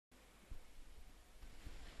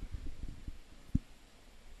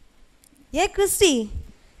ஏ Christie,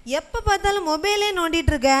 எப்போ பார்த்தாலும் மொபைலே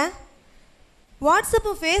நோண்டிட்டு இருக்க.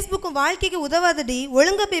 வாட்ஸ்அப்பும் ஃபேஸ்புக்கும் வாழ்க்கைக்கு உதவாதடி.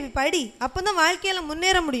 ஒழுங்கா பேபி படி, அப்போ தான் வாழ்க்கையில்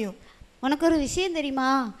முன்னேற முடியும். உனக்கு ஒரு விஷயம்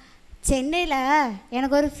தெரியுமா? சென்னையில்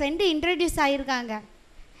எனக்கு ஒரு ஃப்ரெண்டு இன்ட்ரடியூஸ் ஆகியிருக்காங்க.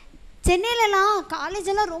 சென்னையிலலாம்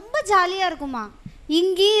காலேஜெல்லாம் ரொம்ப ஜாலியாக இருக்குமா.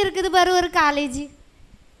 இங்கேயும் இருக்குது பாரு ஒரு காலேஜ்.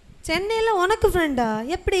 சென்னையில் உனக்கு ஃப்ரெண்டா?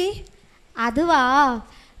 எப்படி? அதுவா,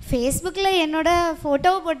 ஃபேஸ்புக்கில் என்னோடய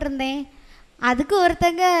ஃபோட்டோவை போட்டிருந்தேன். அதுக்கு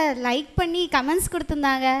ஒருத்தங்க லைக் பண்ணி கமெண்ட்ஸ்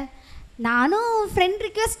கொடுத்துருந்தாங்க. நானும் ஃப்ரெண்ட்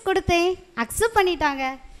ரிக்வெஸ்ட் கொடுத்தேன், அக்செப்ட் பண்ணிட்டாங்க.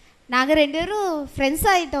 நாங்கள் 2 பேரும் ஃப்ரெண்ட்ஸ்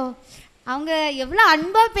ஆகிட்டோம். அவங்க எவ்வளோ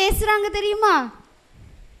அன்பாக பேசுகிறாங்க தெரியுமா?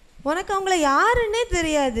 உனக்கு அவங்கள யாருன்னே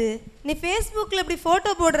தெரியாது. நீ ஃபேஸ்புக்கில் இப்படி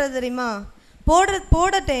ஃபோட்டோ போடுறது தெரியுமா?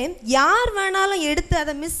 போடட்டே யார் வேணாலும் எடுத்து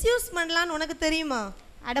அதை மிஸ்யூஸ் பண்ணலான்னு உனக்கு தெரியுமா?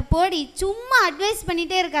 அட போடி, சும்மா அட்வைஸ்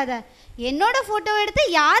பண்ணிகிட்டே இருக்காத. என்னோட ஃபோட்டோ எடுத்து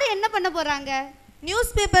யார் என்ன பண்ண போகிறாங்க?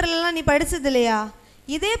 நியூஸ் பேப்பர்லாம் நீ படித்தது இல்லையா?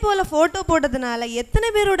 இதே போல் ஃபோட்டோ போட்டதுனால எத்தனை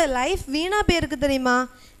பேரோட லைஃப் வீணாக போயிருக்கு தெரியுமா?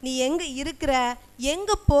 நீ எங்கே இருக்கிற,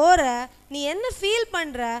 எங்கே போகிற, நீ என்ன ஃபீல்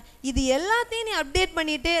பண்ணுற, இது எல்லாத்தையும் நீ அப்டேட்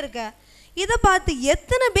பண்ணிகிட்டே இருக்க. இதை பார்த்து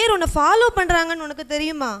எத்தனை பேர் உன்னை ஃபாலோ பண்ணுறாங்கன்னு உனக்கு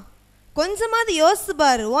தெரியுமா? கொஞ்சமாவது யோசிச்சு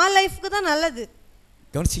பாரு, உன் லைஃப்க்கு தான் நல்லது.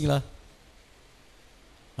 கவனிச்சிங்களா?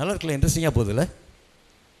 நல்லா இருக்குல்ல, இன்ட்ரெஸ்டிங்காக போகுதுல்ல?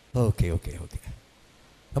 Okay okay okay.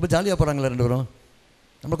 அப்போ ஜாலியாக போகிறாங்களா 2 பேரும்?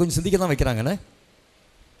 நம்ம கொஞ்சம் சிந்திக்க தான் வைக்கிறாங்கண்ணே.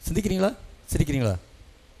 சிந்திக்கிறீங்களா? சிரிக்கிறீங்களா?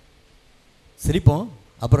 சிரிப்போம்,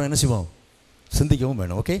 அப்புறம் என்ன செய்வோம்? சிந்திக்கவும்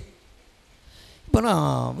வேணும். ஓகே. இப்போ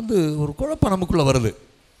நான் ஒரு குழப்பம் நமக்குள்ளே வருது.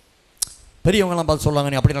 பெரியவங்களாம் பார்த்து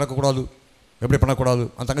சொல்லுவாங்க, நீ அப்படி நடக்கக்கூடாது, எப்படி பண்ணக்கூடாது,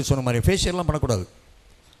 அந்த தங்கச்சி சொன்ன மாதிரி ஃபேஷியல்லாம் பண்ணக்கூடாது,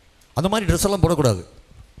 அந்த மாதிரி ட்ரெஸ் எல்லாம் போடக்கூடாது,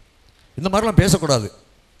 இந்த மாதிரிலாம் பேசக்கூடாது.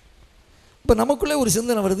 இப்போ நமக்குள்ளே ஒரு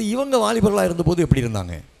சிந்தனை வருது, இவங்க வாலிபர்களாக இருந்தபோது எப்படி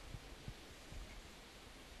இருந்தாங்க?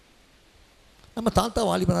 நம்ம தாத்தா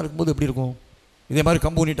வாலிபனாக இருக்கும்போது எப்படி இருக்கும்? இதே மாதிரி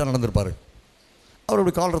கம்பு நீட்டாக நடந்திருப்பார்.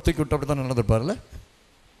 அவருடைய காலரை தூக்கி விட்டு அப்படி தான் நடந்திருப்பார்ல.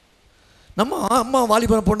 நம்ம அம்மா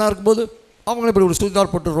வாலிபன பொண்ணாக இருக்கும்போது அவங்கள இப்படி ஒரு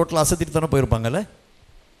சுடிதார் போட்டு ரோட்டில் அசத்திட்டு தானே போயிருப்பாங்கல்ல.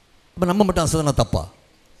 இப்போ நம்ம மட்டும் அசதுனா தப்பா?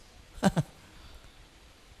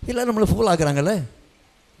 இல்லை, நம்மளை ஃபூல் ஆக்குறாங்கல்ல.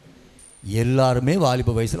 எல்லாருமே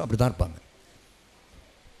வாலிப வயசில் அப்படி தான் இருப்பாங்க.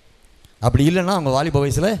 அப்படி இல்லைன்னா அவங்க வாலிப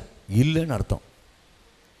வயசில் இல்லைன்னு அர்த்தம்.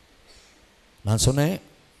 நான் சொன்னேன்,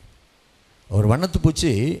 ஒரு வண்ணத்து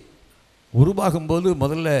பூச்சி உருவாகும்போது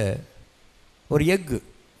முதல்ல ஒரு எக்கு,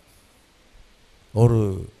 ஒரு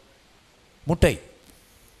முட்டை,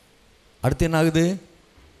 அடுத்து என்ன ஆகுது?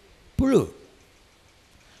 புழு,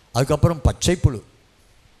 அதுக்கப்புறம் பச்சை புழு,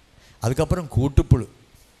 அதுக்கப்புறம் கூட்டுப்புழு,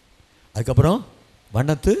 அதுக்கப்புறம்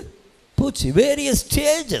வண்ணத்து பூச்சி. Various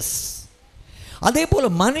stages. அதே போல்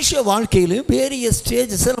மனுஷ வாழ்க்கையிலும் வேரியஸ்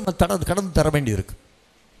ஸ்டேஜஸை நம்ம கடந்து தர வேண்டியிருக்கு.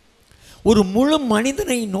 ஒரு முழு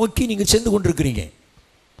மனிதனை நோக்கி நீங்கள் சென்று கொண்டிருக்கிறீங்க.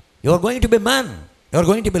 You are going to be man, you are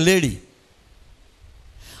going to be lady.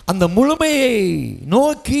 அந்த முழுமையை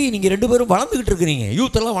நோக்கி நீங்கள் 2 பேரும் வளர்ந்துக்கிட்டு இருக்கிறீங்க.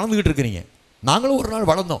 யூத்தெல்லாம் வளர்ந்துக்கிட்டு இருக்கிறீங்க. நாங்களும் ஒரு நாள்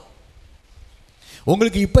வளர்ந்தோம்.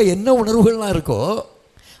 உங்களுக்கு இப்போ என்ன உணர்வுகள்லாம் இருக்கோ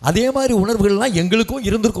அதே மாதிரி உணர்வுகள்லாம் எங்களுக்கும்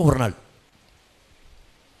இருந்திருக்கும் ஒரு நாள்.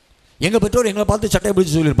 எங்கள் பெற்றோர் எங்களை பார்த்து சட்டையை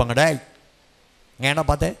பிடிச்சி சொல்லியிருப்பாங்க, டே ஏன்டா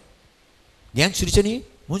பார்த்தேன், ஏன் சிரிச்ச நீ,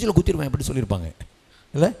 மூஞ்சில் குத்திடுவேன் எப்படி சொல்லியிருப்பாங்க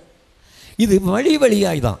இல்லை? இது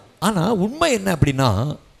வழியாய் தான். ஆனால் உண்மை என்ன அப்படின்னா,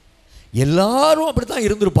 எல்லாரும் அப்படி தான்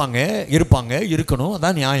இருப்பாங்க, இருக்கணும்,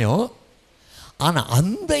 அதான் நியாயம். ஆனால்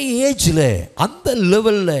அந்த ஏஜில், அந்த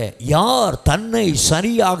லெவலில் யார் தன்னை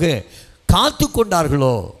சரியாக காத்து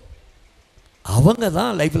கொண்டார்களோ அவங்க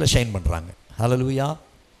தான் லைஃப்பில் ஷைன் பண்ணுறாங்க. ஹல்லேலூயா,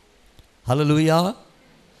 ஹல்லேலூயா.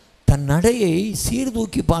 தன் நடையை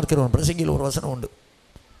சீர்தூக்கி பார்க்கிறவன், பிரசங்கியில் ஒரு வசனம் உண்டு,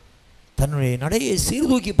 தன்னுடைய நடையை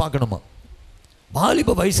சீர்தூக்கி பார்க்கணுமா.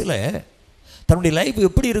 வாலிப வயசில் தன்னுடைய லைஃப்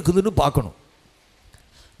எப்படி இருக்குதுன்னு பார்க்கணும்.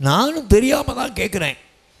 நானும் தெரியாமல் தான் கேட்குறேன்.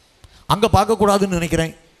 அங்கே பார்க்கக்கூடாதுன்னு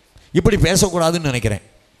நினைக்கிறேன், இப்படி பேசக்கூடாதுன்னு நினைக்கிறேன்.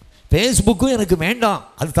 ஃபேஸ்புக்கும் எனக்கு வேண்டாம்,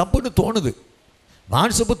 அது தப்புன்னு தோணுது.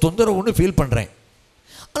 வாட்ஸ்அப்பு தொந்தரவுன்னு ஃபீல் பண்ணுறேன்.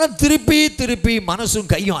 ஆனால் திருப்பி மனசும்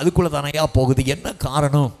கையும் அதுக்குள்ளே தானையா போகுது. என்ன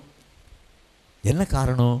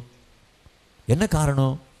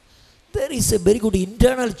காரணம்? There is a very good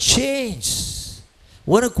internal change.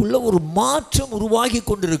 உனக்குள்ள ஒரு மாற்றம் உருவாகி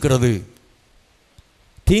கொண்டிருக்கிறது.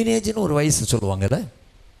 டீனேஜ்னு ஒரு வயசு சொல்லுவாங்கல்ல.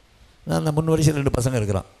 நான் அந்த 3 வயசில் 2 பசங்க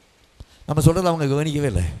இருக்கிறான். நம்ம சொல்கிறது அவங்க கவனிக்கவே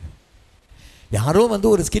இல்லை. யாரோ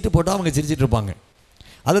ஒரு ஸ்கிட்டு போட்டால் அவங்க சிரிச்சிட்டு இருப்பாங்க.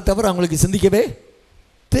 அதை தவிர அவங்களுக்கு சிந்திக்கவே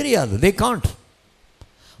தெரியாது. they can't.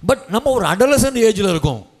 பட் நம்ம ஒரு அடலசன்ட் ஏஜில்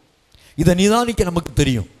இருக்கோம். இதை நிதானிக்க நமக்கு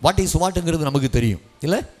தெரியும். வாட் இஸ் வாட்டுங்கிறது நமக்கு தெரியும்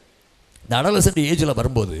இல்லை? இந்த அடலசன்ட் ஏஜில்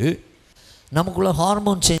வரும்போது நமக்குள்ள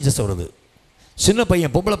ஹார்மோன் சேஞ்சஸ் வருது. சின்ன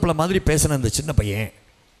பையன் பொம்பளை பிள்ளை மாதிரி பேசின இந்த சின்ன பையன்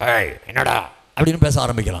என்னடா அப்படின்னு பேச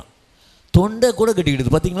ஆரம்பிக்கலாம். தொண்டை கூட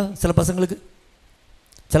கட்டிக்கிடுது. பார்த்தீங்களா? சில பசங்களுக்கு,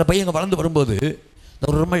 சில பையங்க வளர்ந்து வரும்போது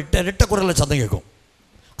ஒரு ரொம்ப ரெட்ட குரலில் சத்தம் கேட்கும்.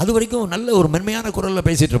 அது வரைக்கும் நல்ல ஒரு மென்மையான குரலில்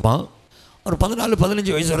பேசிகிட்டு இருப்பான். ஒரு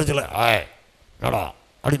 14-15 வயசு வரைச்சில் நடா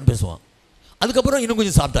அப்படின்னு பேசுவான். அதுக்கப்புறம் இன்னும்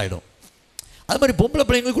கொஞ்சம் சாஃப்ட் ஆகிடும். அது மாதிரி பொம்பளை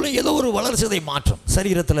பிள்ளைங்களுக்குள்ளே ஏதோ ஒரு வளர்ச்சிதை மாற்றம்,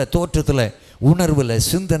 சரீரத்தில், தோற்றத்தில், உணர்வில்,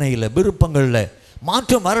 சிந்தனையில், விருப்பங்களில்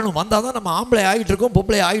மாற்றம் வரணும். வந்தால் தான் நம்ம ஆம்பளை ஆகிட்டு இருக்கோம்,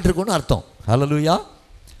 பொம்பளை ஆகிட்டு இருக்கோம்னு அர்த்தம். ஹல்லேலூயா,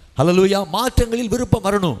 ஹல்லேலூயா. மாற்றங்களில் விருப்பம்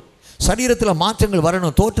வரணும், சரீரத்தில் மாற்றங்கள்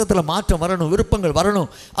வரணும், தோற்றத்தில் மாற்றம் வரணும், விருப்பங்கள் வரணும்.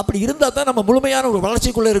 அப்படி இருந்தால் தான் நம்ம முழுமையான ஒரு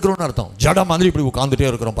வளர்ச்சிக்குள்ளே இருக்கிறோம்னு அர்த்தம். ஜட மாதிரி இப்படி உட்காந்துட்டே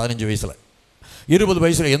இருக்கிறோம் 15 வயசில், 20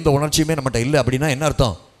 வயசில் எந்த உணர்ச்சியுமே நம்மகிட்ட இல்லை அப்படின்னா என்ன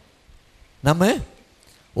அர்த்தம்? நம்ம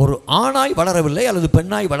ஒரு ஆணாய் வளரவில்லை அல்லது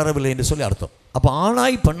பெண்ணாய் வளரவில்லை என்று சொல்லி அர்த்தம். அப்போ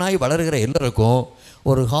ஆணாய் பெண்ணாய் வளருகிற எல்லாருக்கும்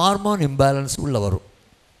ஒரு ஹார்மோன் இம்பேலன்ஸ் உள்ள வரும்.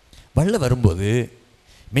 வெள்ள வரும்போது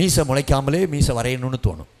மீசை முளைக்காமலே மீசை வரையணும்னு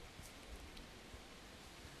தோணும்.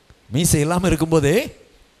 மீசை இல்லாமல் இருக்கும்போதே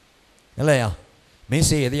இல்லையா,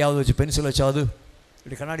 மீசையை எதையாவது வச்சு பென்சில் வச்சாவது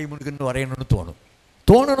இப்படி கண்ணாடி முன்னுக்குன்னு வரையணும்னு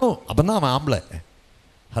தோணணும். அப்போ தான் அவன் ஆம்பளை.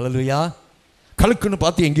 ஹல்லேலூயா. கழுக்குன்னு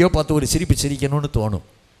பார்த்து எங்கேயோ பார்த்து ஒரு சிரிப்பு சிரிக்கணும்னு தோணும்.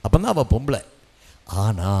 அப்போ தான் அவன் பொம்பளை.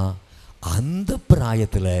 ஆனால் அந்த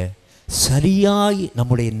பிராயத்தில் சரியாய்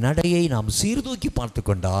நம்முடைய நடையை நாம் சீர்தூக்கி பார்த்து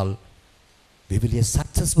கொண்டால் we will be a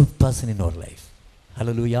successful person in our life.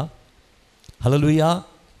 ஹல்லேலூயா, ஹல்லேலூயா.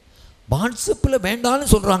 வாட்ஸ்அப்பில் வேண்டான்னு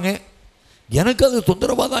சொல்கிறாங்க, எனக்கு அது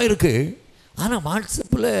தொந்தரவாக தான் இருக்குது. ஆனால்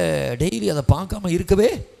வாட்ஸ்அப்பில் டெய்லி அதை பார்க்காம இருக்கவே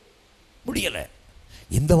முடியலை.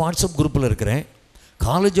 இந்த வாட்ஸ்அப் குரூப்பில் இருக்கிறேன்,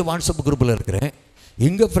 காலேஜ் வாட்ஸ்அப் குரூப்பில் இருக்கிறேன்,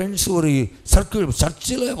 எங்கள் ஃப்ரெண்ட்ஸ் ஒரு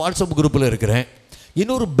சர்ச்சில் வாட்ஸ்அப் குரூப்பில் இருக்கிறேன்,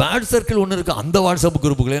 இன்னொரு பேட் சர்க்கிள் ஒன்று இருக்குது, அந்த வாட்ஸ்அப்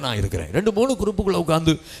குரூப்புகளே நான் இருக்கிறேன். 2-3 குரூப்புக்குள்ளே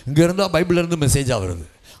உட்காந்து இங்கே இருந்தால் பைபிள்லேருந்து மெசேஜாக வருது,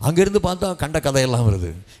 அங்கேருந்து பார்த்தா கண்ட கதையெல்லாம் வருது,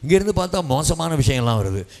 இங்கேருந்து பார்த்தா மோசமான விஷயம்லாம்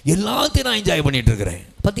வருது. எல்லாத்தையும் நான் என்ஜாய் பண்ணிகிட்டு இருக்கிறேன்.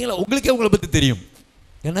 பார்த்தீங்களா, உங்களுக்கே உங்களை பற்றி தெரியும்.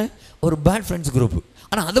 ஏன்னா ஒரு பேட் ஃப்ரெண்ட்ஸ் குரூப்.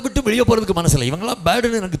 ஆனால் அதை விட்டு வெளியே போகிறதுக்கு மனசில்லை. இவங்களாம்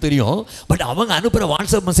பேடுன்னு எனக்கு தெரியும். பட் அவங்க அனுப்புகிற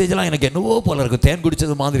வாட்ஸ்அப் மெசேஜெலாம் எனக்கு என்னவோ போல இருக்கும், தேன்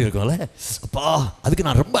குடித்தது மாதிரி இருக்கும்ல. அப்பா அதுக்கு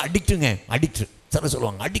நான் ரொம்ப அடிக்ட் சார்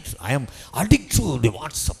சொல்லுவாங்க. ஐ ஆம் அடிக்ட் டு தி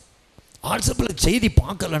வாட்ஸ்அப்பில் செய்தி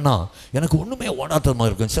பார்க்கலன்னா எனக்கு ஒன்றுமே ஓடாத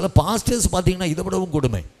மாதிரி இருக்கும். சில பாஸ்டர்ஸ் பார்த்தீங்கன்னா இதை விடவும்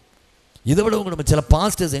கொடுமை. சில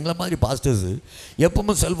பாஸ்டர்ஸ், எங்களை மாதிரி பாஸ்டர்ஸ்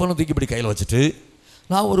எப்பவுமே செல்ஃபோனை தூக்கி இப்படி கையில் வச்சுட்டு,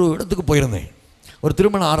 நான் ஒரு இடத்துக்கு போயிருந்தேன், ஒரு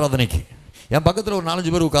திருமண ஆராதனைக்கு. என் பக்கத்தில் ஒரு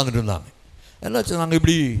 4-5 பேர் உட்காந்துட்டு இருந்தாங்க. எல்லாம் நாங்கள்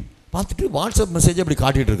இப்படி பார்த்துட்டு வாட்ஸ்அப் மெசேஜை இப்படி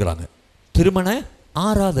காட்டிகிட்டு இருக்கிறாங்க. திருமண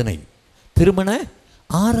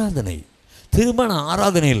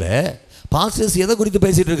ஆராதனையில் பாஸ்டர்ஸ் எதை குறித்து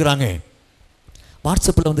பேசிகிட்டு இருக்கிறாங்க?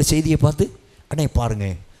 வாட்ஸ்அப்பில் வந்த செய்தியை பார்த்து அண்ணே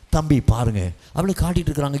பாருங்கள், தம்பி பாருங்கள் அப்படின்னு காட்டிகிட்டு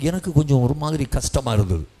இருக்கிறாங்க. எனக்கு கொஞ்சம் ஒரு மாதிரி கஷ்டமாக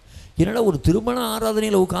இருந்தது. என்னடா ஒரு திருமண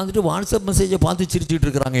ஆராதனையில் உட்காந்துட்டு வாட்ஸ்அப் மெசேஜை பார்த்து சிரிச்சுட்டு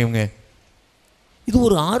இருக்கிறாங்க இவங்க. இது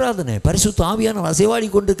ஒரு ஆராதனை, பரிசுத்த ஆவியான அசைவாடி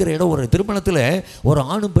கொண்டிருக்கிற இடம். ஒரு திருமணத்தில் ஒரு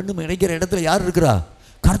ஆணும் பெண்ணும் இணைக்கிற இடத்துல யார் இருக்கிறா?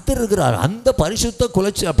 கர்த்தர் இருக்கிறார். அந்த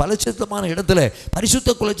பரிசுத்தமான இடத்துல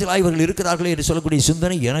பரிசுத்த குலைச்சலாக இவர்கள் இருக்கிறார்களே என்று சொல்லக்கூடிய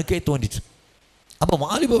சிந்தனை எனக்கே தோன்றிச்சு. அப்போ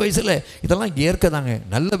வாலிப வயசில் இதெல்லாம் ஏற்கதாங்க.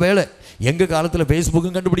 நல்ல வேலை எங்கள் காலத்தில்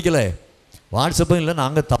ஃபேஸ்புக்கும் கண்டுபிடிக்கலை, வாட்ஸ்அப்பும் இல்லை.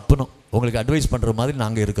 நாங்கள் தப்புனோம், உங்களுக்கு அட்வைஸ் பண்ணுற மாதிரி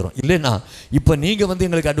நாங்கள் இருக்கிறோம். இல்லைன்னா இப்போ நீங்கள் வந்து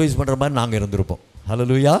எங்களுக்கு அட்வைஸ் பண்ணுற மாதிரி நாங்கள் இருந்திருப்போம்.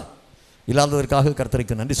 ஹல்லேலூயா. இல்லாததற்காக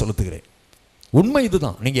கர்த்தருக்கு நன்றி செலுத்துகிறேன். உண்மை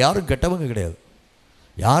இதுதான். நீங்கள் யாரும் கெட்டவங்க கிடையாது,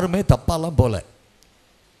 யாருமே தப்பாலாம் போகல.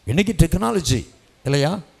 இன்றைக்கி டெக்னாலஜி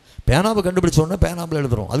இல்லையா, பேனாவை கண்டுபிடிச்சோன்னே பேனாவில்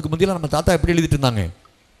எழுதுகிறோம். அதுக்கு முந்தியெல்லாம் நம்ம தாத்தா எப்படி எழுதிட்டு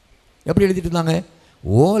இருந்தாங்க?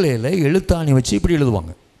 ஓலையில் எழுத்தாணி வச்சு இப்படி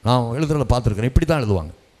எழுதுவாங்க. நான் எழுதுறத பார்த்துருக்குறேன். இப்படி தான்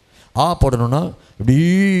எழுதுவாங்க. ஆ போடணுன்னா இப்படி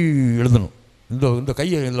எழுதணும். இந்த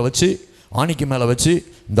கையை இதில் வச்சு ஆணிக்கு மேலே வச்சு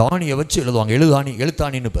இந்த ஆணியை வச்சு எழுதுவாங்க.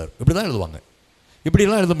 எழுத்தாணின்னு பேர். இப்படி தான் எழுதுவாங்க.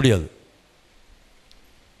 இப்படிலாம் எழுத முடியாது,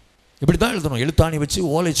 இப்படி தான் எழுதணும். எழுத்தாணி வச்சு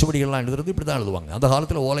ஓலை சுவடிகள்லாம் எழுதுறது இப்படி தான் எழுதுவாங்க. அந்த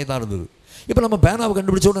காலத்தில் ஓலை தான் இருந்தது. இப்போ நம்ம பேனாவை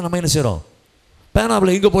கண்டுபிடிச்சோன்னு நம்ம என்ன செய்கிறோம்?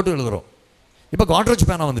 பேனாவில் இங்கே போட்டு எழுதுகிறோம். இப்போ காட்ரேஜ்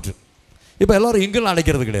பேனா வந்துட்டு இப்போ எல்லோரும் இங்கெல்லாம்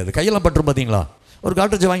அடைக்கிறது கிடையாது, கையெல்லாம் பட்டுரும். பார்த்தீங்களா, ஒரு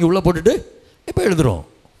காட்ரேஜை வாங்கி உள்ளே போட்டுட்டு இப்போ எழுதுகிறோம்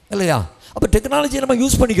இல்லையா? அப்போ டெக்னாலஜியை நம்ம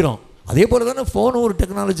யூஸ் பண்ணிக்கிறோம். அதே போல் தானே ஃபோனும் ஒரு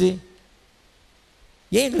டெக்னாலஜி.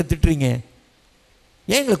 ஏன் எங்களை திட்டுறீங்க?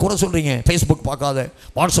 ஏன் எங்களை குறை சொல்கிறீங்க? ஃபேஸ்புக் பார்க்காத,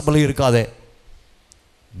 வாட்ஸ்அப்பில் இருக்காத.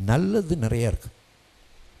 நல்லது நிறையா இருக்குது.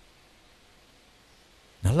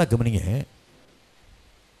 நல்லா கவனிங்க.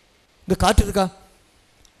 இங்கே காற்று இருக்கா?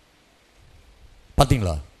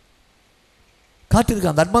 பார்த்தீங்களா? காற்று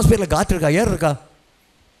இருக்கா? அந்த அட்மாஸ்பியரில் காற்று இருக்கா? ஏர் இருக்கா?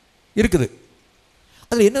 இருக்குது.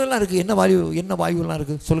 அதில் என்னவெல்லாம் இருக்குது? என்ன வாயுவெல்லாம்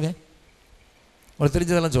இருக்குது சொல்லுங்கள். உங்களுக்கு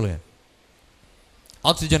தெரிஞ்சதெல்லாம் சொல்லுங்கள்.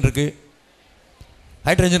 ஆக்சிஜன் இருக்குது,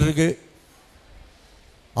 ஹைட்ரஜன் இருக்குது,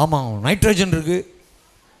 ஆமாம் நைட்ரஜன் இருக்குது,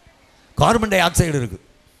 கார்பன் டை ஆக்சைடு இருக்குது.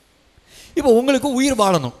 இப்போ உங்களுக்கு உயிர்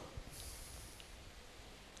வாழணும்,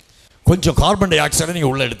 கொஞ்சம் கார்பன் டை ஆக்சைடை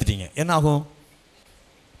நீங்கள் உள்ளே எடுத்துட்டீங்க, என்ன ஆகும்?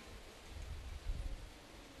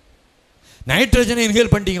 நைட்ரஜனை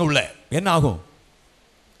இன்ஹேல் பண்ணிட்டீங்க உள்ள, என்ன ஆகும்?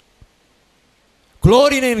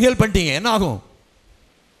 குளோரினை இன்ஹேல் பண்ணிட்டீங்க, என்ன ஆகும்?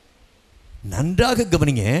 நன்றாக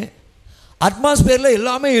கவனிங்க. அட்மாஸ்பியரில்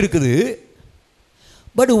எல்லாமே இருக்குது.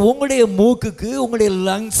 பட் உங்களுடைய மூக்குக்கு, உங்களுடைய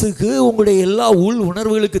லங்ஸுக்கு, உங்களுடைய எல்லா உள்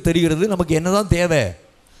உணர்வுகளுக்கு தெரிகிறது நமக்கு என்னதான் தேவை?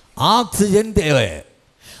 ஆக்சிஜன் தேவை.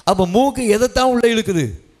 அப்போ மூக்கு எதைத்தான் உள்ளே இழுக்குது?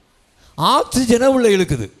 ஆக்சிஜனை உள்ளே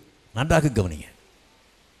இழுக்குது. நன்றாக கவனிங்க.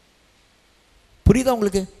 புரியுதா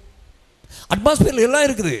உங்களுக்கு? அட்மாஸ்பியரில் எல்லாம்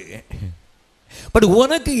இருக்குது. பட்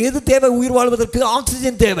உனக்கு எது தேவை? உயிர் வாழ்வதற்கு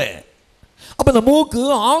ஆக்சிஜன் தேவை. அப்போ இந்த மூக்கு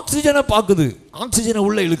ஆக்சிஜனை பார்க்குது, ஆக்சிஜனை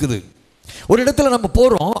உள்ளே இழுக்குது. ஒரு இடத்துல நம்ம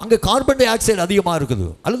போகிறோம், அங்கே கார்பன் டை ஆக்சைடு அதிகமாக இருக்குது,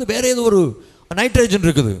 அல்லது வேறு ஏதோ ஒரு நைட்ரஜன்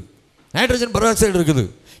இருக்குது, நைட்ரஜன் பெராக்சைடு இருக்குது.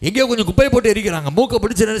 எங்கேயோ கொஞ்சம் குப்பையை போட்டு எரிக்கிறாங்க. மூக்கை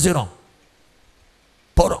பிடிச்சி என்ன செய்கிறோம்?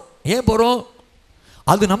 போகிறோம். ஏன் போகிறோம்?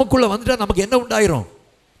 அது நமக்குள்ளே வந்துட்டால் நமக்கு என்ன உண்டாயிரும்?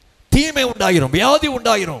 தீமை உண்டாயிரும், வியாதி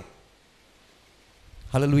உண்டாயிரும்.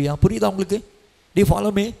 ஹல்லேலூயா. புரியுதா உங்களுக்கு? D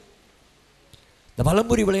follow me. இந்த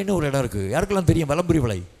வலம்புரி விலைன்னு ஒரு இடம் இருக்குது. யாருக்கெல்லாம் தெரியும் வலம்புரி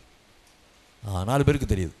விலை? 4 பேருக்கு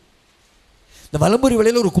தெரியுது. இந்த வலம்புரி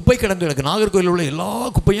விலையில் ஒரு குப்பை கிடங்கு இருக்குது. நாகர்கோயிலில் உள்ள எல்லா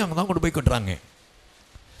குப்பையும் அங்கே தான் கொண்டு போய் கொட்டுறாங்க.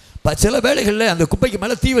 இப்போ சில வேளைகளில் அந்த குப்பைக்கு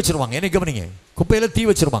மேலே தீ வச்சுருவாங்க. என்ன கவனிங்க, குப்பையில் தீ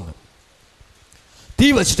வச்சுருவாங்க. தீ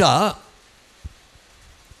வச்சுட்டா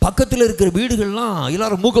பக்கத்தில் இருக்கிற வீடுகள்லாம்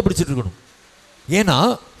எல்லாரும் மூக்க பிடிச்சிட்டு இருக்கணும். ஏன்னா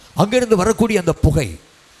அங்கேருந்து வரக்கூடிய அந்த புகை,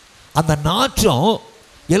 அந்த நாற்றம்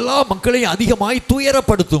எல்லா மக்களையும் அதிகமாய்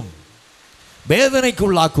துயரப்படுத்தும்,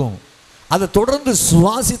 வேதனைக்குள்ளாக்கும். அதை தொடர்ந்து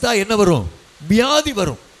சுவாசித்தா என்ன வரும்? வியாதி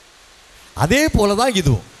வரும். அதே போல தான்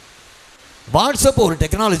இதுவும். வாட்ஸ்அப் ஒரு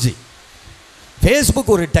டெக்னாலஜி,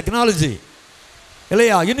 ஃபேஸ்புக் ஒரு டெக்னாலஜி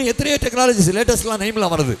இல்லையா? இன்னும் எத்தனையோ டெக்னாலஜிஸ் லேட்டஸ்ட்லாம்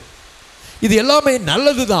நேம்லாம் வருது. இது எல்லாமே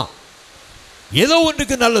நல்லது தான். ஏதோ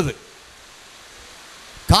ஒன்றுக்கு நல்லது.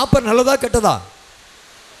 காப்பர் நல்லதா கெட்டதா?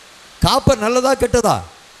 காப்பர் நல்லதா கெட்டதா?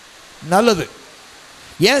 நல்லது.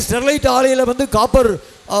 ஏன் ஸ்டெர்லைட் ஆலையில் வந்து காப்பர்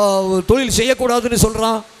தொழில் செய்யக்கூடாதுன்னு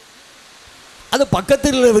சொல்கிறான்? அது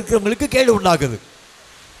பக்கத்தில் இருக்கிறவங்களுக்கு கேடு உண்டாக்குது.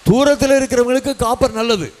 தூரத்தில் இருக்கிறவங்களுக்கு காப்பர்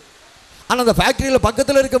நல்லது. ஆனால் அந்த ஃபேக்ட்ரியில்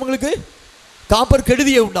பக்கத்தில் இருக்கிறவங்களுக்கு காப்பர்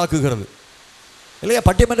கெடுதியை உண்டாக்குகிறது இல்லையா?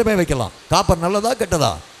 பட்டிமன்றமே வைக்கலாம். காப்பர் நல்லதா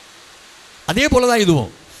கெட்டதா? அதே போல தான் இதுவும்.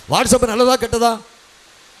 வாட்ஸ்அப் நல்லதா கெட்டதா?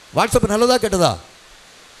 வாட்ஸ்அப் நல்லதா கெட்டதா?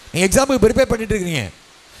 நீங்கள் எக்ஸாமுக்கு ப்ரிப்பேர் பண்ணிட்டு இருக்கீங்க.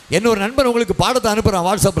 என்னொரு நண்பன் உங்களுக்கு பாடத்தை அனுப்புகிறான்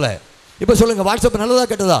வாட்ஸ்அப்பில். இப்போ சொல்லுங்கள், வாட்ஸ்அப் நல்லதா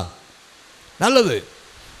கெட்டதா? நல்லது.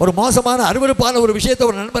 ஒரு மோசமான அருவருப்பான ஒரு விஷயத்தை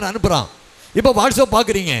ஒரு நண்பன் அனுப்புகிறான். இப்போ வாட்ஸ்அப்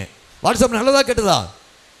பார்க்குறீங்க. வாட்ஸ்அப் நல்லதா கெட்டதா?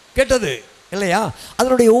 கெட்டது இல்லையா?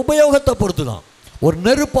 அதனுடைய உபயோகத்தை பொறுத்து தான். ஒரு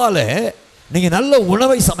நெருப்பால் நீங்கள் நல்ல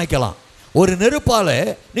உணவை சமைக்கலாம். ஒரு நெருப்பால்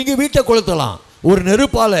நீங்கள் வீட்டை கொளுத்தலாம். ஒரு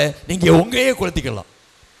நெருப்பால் நீங்கள் உங்களையே கொளுத்திக்கலாம்.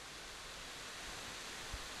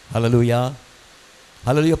 ஹல்லேலூயா.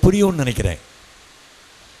 ஹல்லேலூயா. புரியும்னு நினைக்கிறேன்.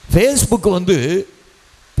 ஃபேஸ்புக்கு வந்து,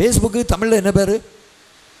 ஃபேஸ்புக்கு தமிழில் என்ன பேர்?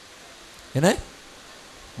 என்ன?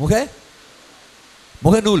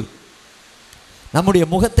 முகநூல். நம்முடைய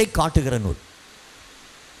முகத்தை காட்டுகிற நூல்.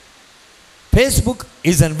 Facebook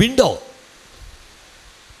is an window.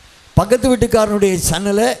 பக்கத்து வீட்டுக்காரனுடைய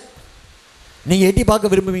சேனலை நீங்கள் எட்டி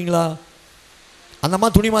பார்க்க விரும்புவீங்களா? அந்த அம்மா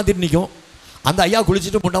துணி மாற்றிட்டு நிற்கும், அந்த ஐயா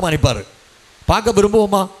குளிச்சுட்டு முண்டாமல் அனுப்பார். பார்க்க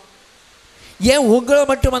விரும்புவோமா? ஏன் உங்களை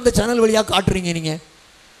மட்டும் அந்த சேனல் வழியாக காட்டுறீங்க? நீங்கள்,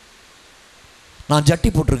 நான் ஜட்டி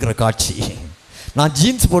போட்டிருக்கிற காட்சி, நான்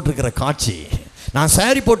ஜீன்ஸ் போட்டிருக்கிற காட்சி, நான்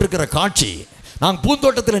சாரி போட்டிருக்கிற காட்சி, நான்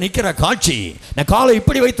பூந்தோட்டத்தில் நிற்கிற காட்சி, நான் காலை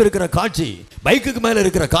இப்படி வைத்திருக்கிற காட்சி, பைக்குக்கு மேலே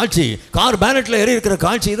இருக்கிற காட்சி, கார் பேனட்டில் ஏறி இருக்கிற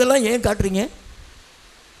காட்சி, இதெல்லாம் ஏன் காட்டுறீங்க?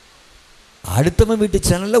 அடுத்தவன் வீட்டு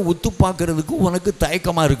சேனலில் உத்து பார்க்கறதுக்கு உனக்கு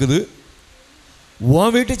தயக்கமாக இருக்குது.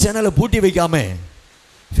 உன் வீட்டு சேனலை பூட்டி வைக்காம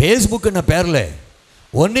ஃபேஸ்புக்குன்ன பேரில்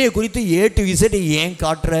ஒன்றைய குறித்து A to Z ஏன்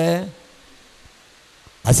காட்டுற?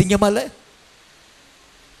 அசிங்கமா இல்லை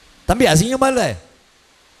தம்பி? அசிங்கமா இல்லை?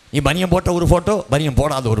 நீ பனியம் போட்ட ஒரு ஃபோட்டோ, பனியம்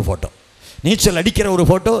போடாத ஒரு ஃபோட்டோ, நீச்சல் அடிக்கிற ஒரு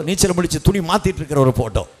ஃபோட்டோ, நீச்சல் முடிச்சு துணி மாற்றிட்டு இருக்கிற ஒரு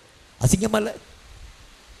ஃபோட்டோ, அசிங்கமா இல்லை?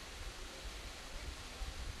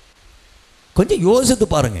 கொஞ்சம் யோசித்து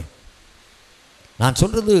பாருங்க. நான்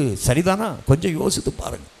சொல்கிறது சரிதானா? கொஞ்சம் யோசித்து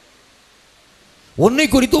பாருங்க. ஒன்றை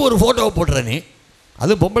குறித்து ஒரு ஃபோட்டோவை போடுற நீ,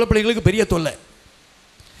 அது பொம்பளை பிள்ளைங்களுக்கு பெரிய தொல்லை.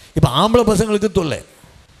 இப்போ ஆம்பளை பசங்களுக்கு தொல்லை.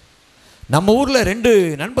 நம்ம ஊரில் 2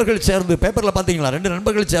 நண்பர்கள் சேர்ந்து, பேப்பரில் பார்த்தீங்களா, 2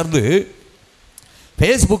 நண்பர்கள் சேர்ந்து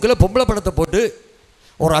ஃபேஸ்புக்கில் பொம்பளை படத்தை போட்டு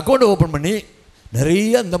ஒரு அக்கௌண்ட் ஓப்பன் பண்ணி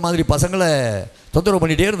நிறைய இந்த மாதிரி பசங்களை தொந்தரவு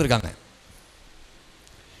பண்ணிகிட்டே இருந்திருக்காங்க.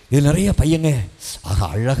 இது நிறைய பையங்க, ஆகா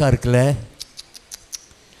அழகாக இருக்குல்ல,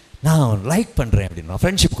 நான் லைக் பண்ணுறேன் அப்படின்னா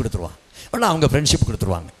ஃப்ரெண்ட்ஷிப் கொடுத்துருவான். ஆனால் அவங்க ஃப்ரெண்ட்ஷிப்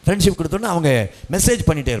கொடுத்துருவாங்க. ஃப்ரெண்ட்ஷிப் கொடுத்தோன்னா அவங்க மெசேஜ்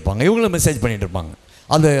பண்ணிகிட்டே இருப்பாங்க, இவங்களும் மெசேஜ் பண்ணிகிட்டு இருப்பாங்க.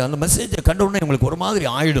 அந்த மெசேஜை கண்ட உடனே இவங்களுக்கு ஒரு மாதிரி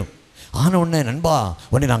ஆகிடும். ஆன உடனே, நண்பா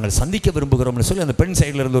உடனே நாங்கள் சந்திக்க விரும்புகிறோம்னு சொல்லி அந்த பெண்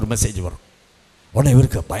சைடில் இருந்து ஒரு மெசேஜ் வரும். உடனே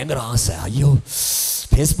இவருக்கு பயங்கர ஆசை, ஐயோ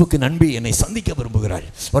ஃபேஸ்புக்கு நண்பி என்னை சந்திக்க விரும்புகிறாள்.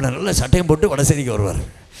 உடனே நல்ல சட்டையும் போட்டு வடசேரிக்கு வருவார்.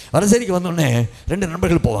 வடசேரிக்கு வந்தோடனே 2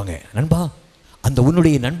 நண்பர்கள் போவாங்க. நண்பா, அந்த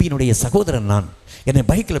உன்னுடைய நண்பியினுடைய சகோதரன் நான், என்னை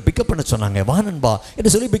பைக்கில் பிக்கப் பண்ண சொன்னாங்க, வா நண்பா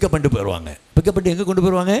என்று சொல்லி பிக்கப் பண்ணிட்டு போயிடுவாங்க. பிக்கப் பண்ணி எங்கே கொண்டு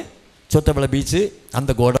போயிடுவாங்க? சொத்தவளை பீச்சு,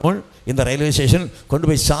 அந்த கோடவுன், இந்த ரயில்வே ஸ்டேஷன் கொண்டு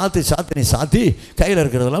போய் சாத்தி கையில்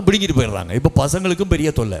இருக்கிறதெல்லாம் பிடிங்கிட்டு போயிடுறாங்க. இப்போ பசங்களுக்கும்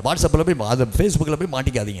பெரிய தொல்லை. வாட்ஸ்அப்பில் போய் அதை ஃபேஸ்புக்கில் போய்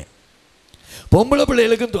மாட்டிக்காதீங்க. பொம்பளை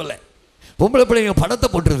பிள்ளைகளுக்கும் தொல்லை. பொம்பளை பிள்ளைங்க படத்தை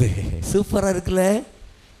போட்டுருது, சூப்பராக இருக்குல்ல,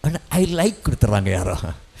 ஆனால் ஐ லைக் கொடுத்துட்றாங்க. யாரோ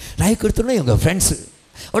லைக் கொடுத்தோன்னா இவங்க ஃப்ரெண்ட்ஸு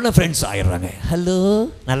உடனே ஃப்ரெண்ட்ஸ் ஆயிடுறாங்க. ஹலோ,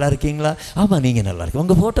 நல்லா இருக்கீங்களா? ஆமாம், நீங்கள் நல்லா இருக்கு,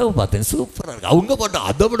 உங்கள் ஃபோட்டோவை பார்த்தேன், சூப்பராக இருக்குது, அவங்க ஃபோட்டோ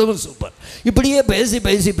அதை விடவும் சூப்பர். இப்படியே பேசி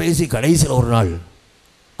பேசி பேசி கடைசியில் ஒரு நாள்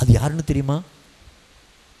அது யாருன்னு தெரியுமா?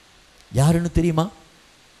 யாருன்னு தெரியுமா?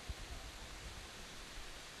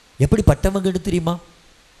 எப்படி பட்டவங்கன்னு தெரியுமா?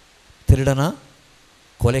 திருடனா,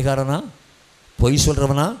 கொலைகாரனா, பொய்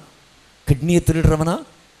சொல்கிறவனா, கிட்னியை திருடுறவனா?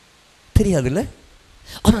 தெரியாதுல்ல.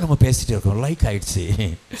 ஆனால் நம்ம பேசிகிட்டே இருக்கோம், லைக் ஆகிடுச்சு,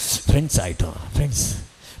 ஃப்ரெண்ட்ஸ் ஆகிட்டோம். ஃப்ரெண்ட்ஸ்,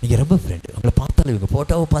 நீங்கள் ரொம்ப ஃப்ரெண்டு, உங்களை பார்த்தாலே, இவங்க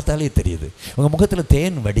ஃபோட்டோவை பார்த்தாலே தெரியுது, உங்கள் முகத்தில்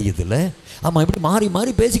தேன் வடியுதுல்ல. ஆமாம், இப்படி மாறி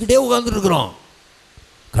மாறி பேசிக்கிட்டே உட்காந்துருக்குறோம்.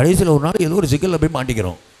 கடைசியில் ஒரு நாள் ஏதோ ஒரு சிக்கலில் போய்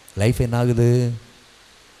மாட்டிக்கிறோம். லைஃப் என்ன ஆகுது?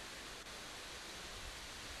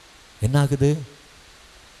 என்ன ஆகுது?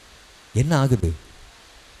 என்ன ஆகுது?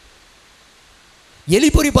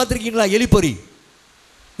 எலிப்பொறி பார்த்துருக்கீங்களா? எலிப்பொறி,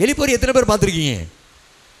 எலிப்பொறி எத்தனை பேர் பார்த்துருக்கீங்க?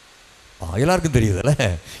 எல்லாருக்கும் தெரியுதுல்ல,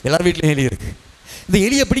 எல்லார் வீட்லையும் எலி இருக்குது. இந்த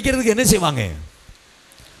எலியை பிடிக்கிறதுக்கு என்ன செய்வாங்க?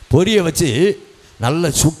 பொரியை வச்சு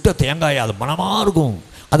நல்ல சுட்ட தேங்காயை, அது மனமாக இருக்கும்,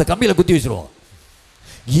 அதை கம்பியில் குத்தி வச்சுருவோம்.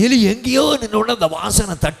 எலி எங்கேயோ நின்னோட அந்த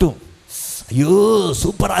வாசனை தட்டும். ஐயோ,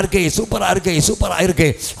 சூப்பராக இருக்கே, சூப்பராக இருக்கே, சூப்பராக இருக்கே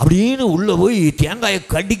அப்படின்னு உள்ளே போய் தேங்காயை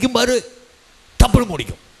கடிக்கும் பாரு, தப்புன்னு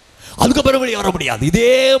முடிக்கும். அதுக்கப்புறம் வெளியே வர முடியாது.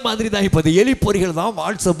 இதே மாதிரி தான் இப்போ இந்த எலி பொறிகள் தான்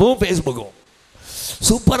வாட்ஸ்அப்பும் ஃபேஸ்புக்கும்.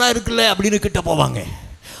 சூப்பராக இருக்குல்ல அப்படின்னு கிட்ட போவாங்க,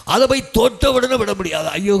 அதை போய் தொட்ட உடனே விட முடியாது.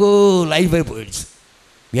 ஐயோ, லைஃபே போயிடுச்சு.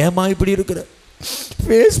 ஏமா இப்படி இருக்கிற?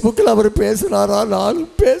 ஃபேஸ்புக்கில் அவர் பேசுகிறாரா,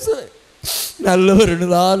 நானும் பேசுகிறேன், நல்லவர்னு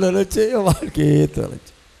தான் நினச்சேன், என் வாழ்க்கையே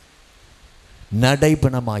தொலைச்சு.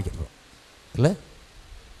 நடைப்பணமாகிறோம் இல்லை?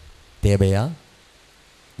 தேவையா?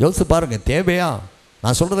 யோசிச்சு பாருங்க, தேவையா?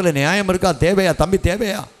 நான் சொல்கிறதுல நியாயம் இருக்கா? தேவையா தம்பி?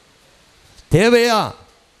 தேவையா? தேவையா?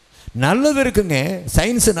 நல்லது இருக்குங்க,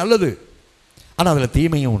 சயின்ஸு நல்லது, ஆனால் அதில்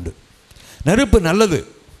தீமையும் உண்டு. நெருப்பு நல்லது,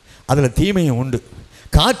 அதில் தீமையும் உண்டு.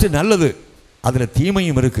 காற்று நல்லது, அதில்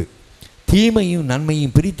தீமையும் இருக்குது. தீமையும்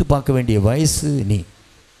நன்மையும் பிரித்து பார்க்க வேண்டிய வயசு நீ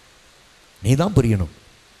தான் புரியணும்.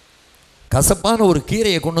 கசப்பான ஒரு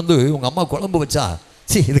கீரையை கொண்டு வந்து உங்கள் அம்மா குழம்பு வச்சா,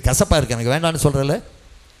 இது கசப்பாக இருக்குது, எனக்கு வேண்டான்னு சொல்கிறல.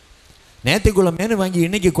 நேற்றுக்குள்ள மீன் வாங்கி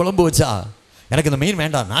இன்றைக்கி குழம்பு வச்சா, எனக்கு இந்த மீன்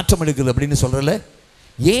வேண்டாம், நாற்றம் எடுக்குது அப்படின்னு சொல்கிறல.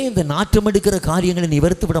 ஏன் இந்த நாற்றம் எடுக்கிற காரியங்களை நீ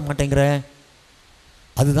வெறுத்து விட மாட்டேங்கிற?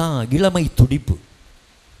 அதுதான் இளமை துடிப்பு.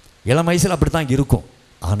 இளம் வயசில் அப்படி தான் இருக்கும்.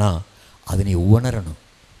 ஆனால் அதை நீ உணரணும்,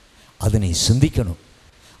 அதை நீ சிந்திக்கணும்.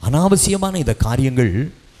 அனாவசியமான இந்த காரியங்கள்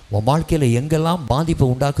உன் வாழ்க்கையில் எங்கெல்லாம் பாதிப்பை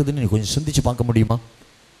உண்டாக்குதுன்னு நீ கொஞ்சம் சிந்திச்சு பார்க்க முடியுமா?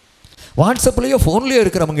 வாட்ஸ்அப்லேயோ ஃபோன்லேயோ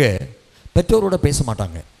இருக்கிறவங்க பெற்றோரோட பேச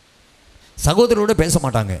மாட்டாங்க, சகோதரோட பேச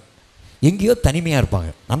மாட்டாங்க, எங்கேயோ தனிமையாக இருப்பாங்க.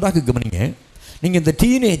 நன்றாக கவனிங்க. நீங்கள் இந்த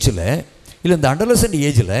டீனேஜில் இல்லை இந்த அடலசன்ட்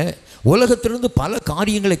ஏஜில் உலகத்திலிருந்து பல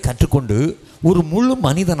காரியங்களை கற்றுக்கொண்டு ஒரு முழு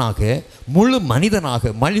மனிதனாக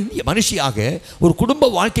மனுஷியாக ஒரு குடும்ப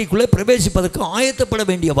வாழ்க்கைக்குள்ளே பிரவேசிப்பதற்கு ஆயத்தப்பட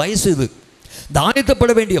வேண்டிய வயசு இது. இந்த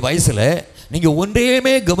ஆயத்தப்பட வேண்டிய வயசில் நீங்கள்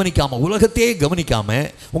ஒன்றையுமே கவனிக்காமல், உலகத்தையே கவனிக்காமல்,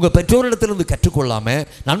 உங்கள் பெற்றோரிடத்திலிருந்து கற்றுக்கொள்ளாமல்,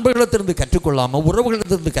 நண்பர்களிடத்திலிருந்து கற்றுக்கொள்ளாமல்,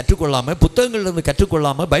 உறவுகளிடத்திலிருந்து கற்றுக்கொள்ளாமல், புத்தகங்களிலிருந்து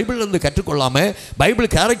கற்றுக்கொள்ளாமல், பைபிளிலிருந்து கற்றுக்கொள்ளாமல்,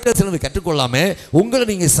 பைபிள் கேரக்டர்ஸ்லேருந்து கற்றுக்கொள்ளாமல் உங்களை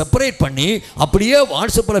நீங்கள் செப்பரேட் பண்ணி அப்படியே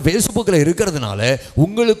வாட்ஸ்அப்பில் ஃபேஸ்புக்கில் இருக்கிறதுனால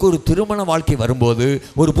உங்களுக்கு ஒரு திருமண வாழ்க்கை வரும்போது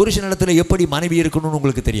ஒரு புருஷனிடத்தில் எப்படி மனைவி இருக்கணும்னு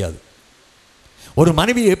உங்களுக்கு தெரியாது. ஒரு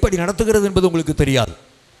மனைவி எப்படி நடத்துகிறது என்பது உங்களுக்கு தெரியாது.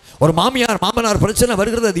 ஒரு மாமனார் பிரச்சனை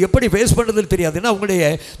வருகிறது, அது எப்படி ஃபேஸ் பண்ணுறதுன்னு தெரியாது. ஏன்னா உங்களுடைய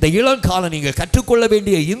இந்த இளங்காலம் நீங்கள் கற்றுக்கொள்ள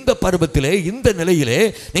வேண்டிய இந்த பருவத்திலே, இந்த நிலையிலே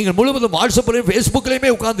நீங்கள் முழுவதும் வாட்ஸ்அப்லையும்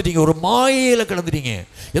ஃபேஸ்புக்லேயுமே உட்காந்துட்டீங்க. ஒரு மாயையில் கிடந்துட்டீங்க.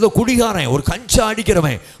 ஏதோ குடிகாரன், ஒரு கஞ்சா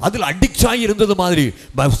அடிக்கிறவன் அதில் அடிக்ட் ஆகி இருந்தது மாதிரி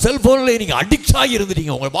செல்ஃபோனில் நீங்கள் அடிக்ட் ஆகி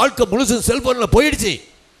இருந்துட்டீங்க. உங்கள் வாழ்க்கை முழுசு செல்ஃபோனில் போயிடுச்சு.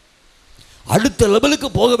 அடுத்த லெவலுக்கு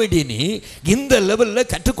போக வேண்டிய நீ இந்த லெவலில்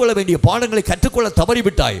கற்றுக்கொள்ள வேண்டிய பாடங்களை கற்றுக்கொள்ள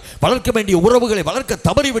தவறிவிட்டாய். வளர்க்க வேண்டிய உறவுகளை வளர்க்க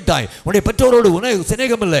தவறிவிட்டாய். உன்னுடைய பெற்றோரோடு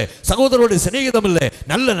சிநேகம் இல்லை, சகோதரோடு சிநேகிதம் இல்லை,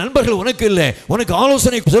 நல்ல நண்பர்கள் உனக்கு இல்லை, உனக்கு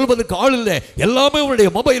ஆலோசனை சொல்வதற்கு ஆள் இல்லை. எல்லாமே உன்னுடைய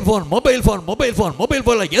மொபைல்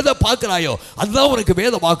ஃபோனில் எதை பார்க்கிறாயோ அதுதான் உனக்கு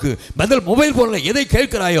வேத வாக்கு. பதில் மொபைல் ஃபோனில் எதை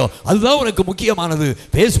கேட்கிறாயோ அதுதான் உனக்கு முக்கியமானது.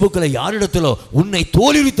 ஃபேஸ்புக்கில் யாரிடத்திலோ உன்னை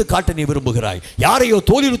தோலுரித்து காட்ட நீ விரும்புகிறாய், யாரையோ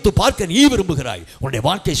தோலுரித்து பார்க்க நீ விரும்புகிறாய். உன்னுடைய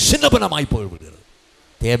வாழ்க்கை சின்னபனமாய் போய்விடுகிறது.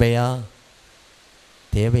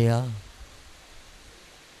 தேவையா?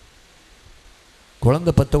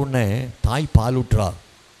 குழந்தை பெற்ற உடனே தாய் பால் ஊற்றா,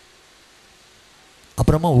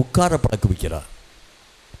 அப்புறமா உட்கார பழக்க வைக்கிறா,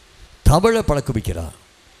 தவழ பழக்க வைக்கிறா,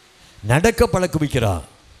 நடக்க பழக்க வைக்கிறா,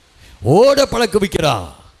 ஓட பழக்க வைக்கிறா.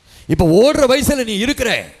 இப்போ ஓடுற வயசில் நீ இருக்கிற,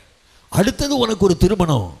 அடுத்தது உனக்கு ஒரு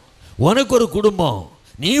திருமணம், உனக்கு ஒரு குடும்பம்,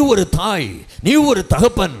 நீ ஒரு தாய், நீ ஒரு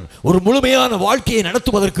தகப்பன், ஒரு முழுமையான வாழ்க்கையை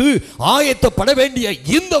நடத்துவதற்கு ஆயத்தப்பட வேண்டிய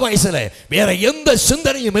இந்த வயசுல வேற எந்த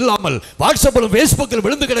சிந்தனையும் இல்லாமல் வாட்ஸ்அப்பிலும் ஃபேஸ்புக்கில்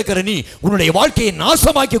விழுந்து கிடக்கிற நீ உன்னுடைய வாழ்க்கையை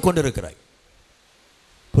நாசமாக்கி கொண்டிருக்கிறாய்.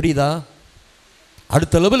 புரியுதா?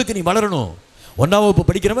 அடுத்த லெவலுக்கு நீ வளரணும். 1ஆம் வகுப்பு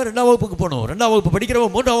படிக்கிறவன் 2ஆம் வகுப்புக்கு போகணும், 2ஆம் வகுப்பு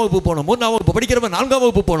படிக்கிறவன் 3ஆம் வகுப்பு போகணும், 3ஆம் வகுப்பு படிக்கிறவன் 4ஆம்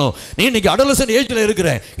வகுப்பு போகணும். நீ இன்னைக்கு அடலசன் ஏஜில் இருக்கிற,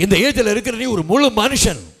 இந்த ஏஜில் இருக்கிற நீ ஒரு முழு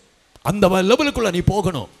மனுஷன். அந்த லெவலுக்குள்ள நீ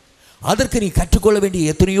போகணும். அதற்கு நீ கற்றுக்கொள்ள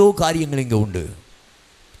வேண்டிய எத்தனையோ காரியங்கள் இங்கே உண்டு.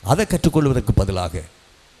 அதை கற்றுக்கொள்வதற்கு பதிலாக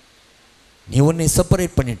நீ உன்னை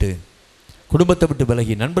செப்பரேட் பண்ணிட்டு, குடும்பத்தை விட்டு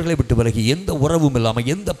விலகி, நண்பர்களை விட்டு விலகி, எந்த உறவும் இல்லாமல்,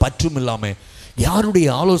 எந்த பற்றும் இல்லாமல், யாருடைய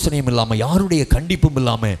ஆலோசனையும் இல்லாமல், யாருடைய கண்டிப்பும்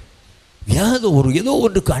இல்லாமல், ஏதோ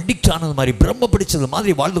ஒன்றுக்கு அடிக்ட் ஆனது மாதிரி, பிரம்ம பிடிச்சது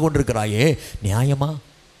மாதிரி வாழ்ந்து கொண்டிருக்கிறாயே, நியாயமா?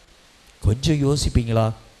 கொஞ்சம் யோசிப்பீங்களா?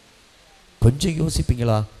 கொஞ்சம்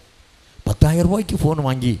யோசிப்பீங்களா? 10,000 ரூபாய்க்கு ஃபோன்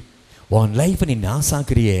வாங்கி உன் லைஃப்பை நீ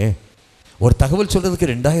நாசாக்குறியே. ஒரு தகவல் சொல்கிறதுக்கு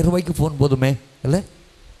 2,000 ரூபாய்க்கு ஃபோன் போதுமே இல்லை?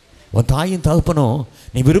 உன் தாயும் தகப்பனும்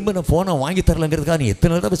நீ விரும்பின ஃபோனை வாங்கி தரலங்கிறதுக்காக நீ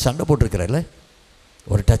எத்தனை தடவை சண்டை போட்டிருக்கிற இல்லை?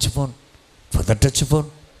 ஒரு touch phone, further touch phone,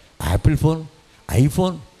 apple phone,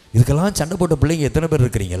 iPhone, இதுக்கெல்லாம் சண்டை போட்ட பிள்ளைங்க எத்தனை பேர்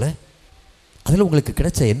இருக்கிறீங்களே? அதில் உங்களுக்கு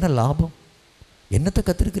கிடைச்ச என்ன லாபம்? என்னத்தை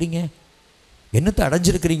கற்றுருக்கிறீங்க? என்னத்தை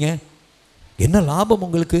அடைஞ்சிருக்கிறீங்க? என்ன லாபம்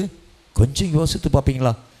உங்களுக்கு? கொஞ்சம் யோசித்து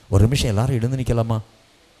பார்ப்பீங்களா? ஒரு நிமிஷம் எல்லாரும் எழுந்து நிற்கலாமா?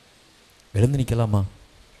 எழுந்து நிற்கலாமா?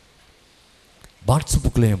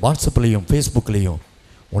 வாட்ஸ்அப்லேயும் ஃபேஸ்புக்லேயும்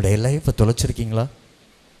உங்களுடைய லைஃப்பை தொலைச்சிருக்கீங்களா?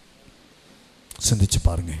 சிந்திச்சு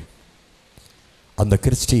பாருங்க. அந்த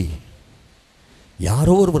கிறிஸ்டி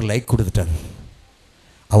யாரோ ஒருவர் லைக் கொடுத்துட்டார்,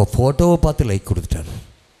 அவள் ஃபோட்டோவை பார்த்து லைக் கொடுத்துட்டார்,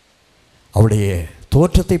 அவளுடைய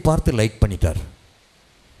தோற்றத்தை பார்த்து லைக் பண்ணிட்டார்,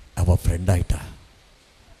 அவள் ஃப்ரெண்ட் ஆகிட்டா.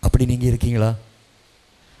 அப்படி நீங்கள் இருக்கீங்களா?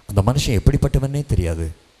 அந்த மனுஷன் எப்படிப்பட்டவனே தெரியாது.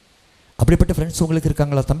 அப்படிப்பட்ட ஃப்ரெண்ட்ஸ் உங்களுக்கு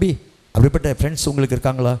இருக்காங்களா தம்பி? அப்படிப்பட்ட ஃப்ரெண்ட்ஸ் உங்களுக்கு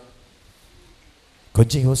இருக்காங்களா?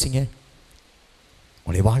 கொஞ்சம் யோசிங்க.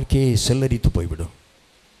 உங்களுடைய வாழ்க்கையை செல்லரித்து போய்விடும்.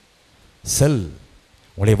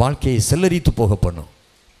 உங்களுடைய வாழ்க்கையை செல்லரித்து போக பண்ணும்.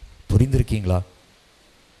 புரிந்திருக்கீங்களா?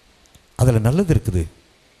 அதில் நல்லது இருக்குது,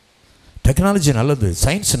 டெக்னாலஜி நல்லது,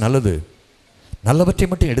 சயின்ஸ் நல்லது. நல்லவற்றை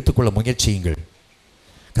மட்டும் எடுத்துக்கொள்ள முயற்சியுங்கள்.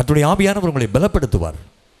 கர்த்தருடைய ஆவியானவர் உங்களை பலப்படுத்துவார்.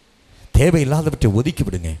 தேவையில்லாதவற்றை ஒதுக்கி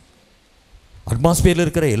விடுங்க. அட்மாஸ்பியரில்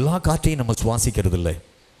இருக்கிற எல்லா காற்றையும் நம்ம சுவாசிக்கிறது இல்லை.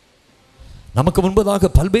 நமக்கு முன்பதாக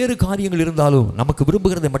பல்வேறு காரியங்கள் இருந்தாலும் நமக்கு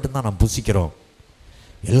விரும்புகிறதை மட்டும்தான் நாம் புசிக்கிறோம்.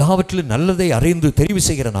 எல்லாவற்றிலும் நல்லதை அறிந்து தெரிவு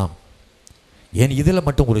செய்கிற நாம் ஏன் இதில்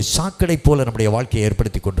மட்டும் ஒரு சாக்கடை போல நம்முடைய வாழ்க்கையை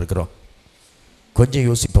ஏற்படுத்தி கொண்டிருக்கிறோம்? கொஞ்சம்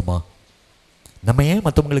யோசிப்போமா? நம்ம ஏன்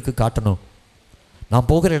மற்றவங்களுக்கு காட்டணும்? நாம்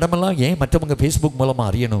போகிற இடமெல்லாம் ஏன் மற்றவங்க ஃபேஸ்புக் மூலமாக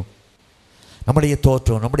அறியணும்? நம்முடைய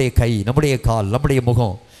தோற்றம், நம்முடைய கை, நம்முடைய கால், நம்முடைய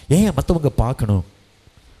முகம் ஏன் மற்றவங்க பார்க்கணும்?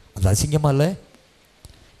 அது அசிங்கமாக இல்லை?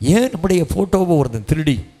 ஏன் நம்முடைய ஃபோட்டோவை ஒருத்தன்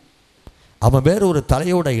திருடி அவன் வேற ஒரு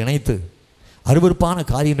தலையோடு இணைத்து அருவருப்பான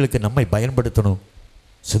காரியங்களுக்கு நம்மை பயன்படுத்தணும்?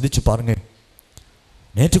 சிந்திச்சு பாருங்க.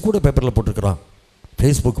 நேற்று கூட பேப்பரில் போட்டிருக்கிறான்,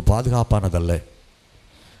 ஃபேஸ்புக் பாதுகாப்பானதல்ல,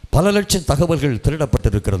 பல லட்சம் தகவல்கள்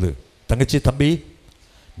திருடப்பட்டிருக்கிறது. தங்கச்சி, தம்பி,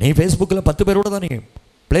 நீ ஃபேஸ்புக்கில் 10 பேரோட தான் நீ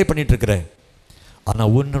ப்ளே பண்ணிகிட்ருக்கிற.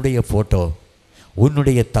 ஆனால் உன்னுடைய ஃபோட்டோ,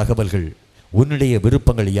 உன்னுடைய தகவல்கள், உன்னுடைய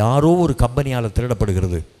விருப்பங்கள் யாரோ ஒரு கம்பெனியால்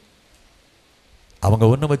திருடப்படுகிறது. அவங்க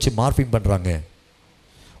ஒன்றை வச்சு மார்ஃபிங் பண்ணுறாங்க,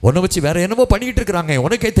 ஒன்றை வச்சு வேற என்னவோ பண்ணிக்கிட்டு இருக்கிறாங்க,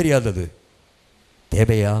 உனக்கே தெரியாதது.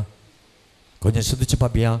 தேவையா? கொஞ்சம் சிந்திச்சு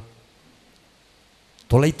பார்ப்பியா?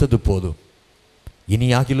 தொலைத்தது போதும்,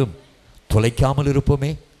 இனியாகிலும் தொலைக்காமல்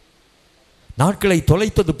இருப்போமே. நாட்களை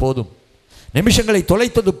தொலைத்தது போதும், நிமிஷங்களை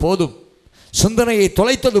தொலைத்தது போதும், சிந்தனையை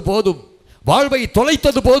தொலைத்தது போதும், வாழ்வை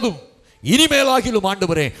தொலைத்தது போதும். இனிமேலாகிலும்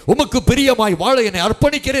ஆண்டவரே உமக்கு பிரியமாய் வாழ என்னை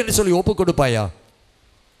அர்ப்பணிக்கிறேன் என்று சொல்லி ஒப்புக் கொடுப்பாயா?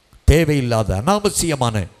 தேவையில்லாத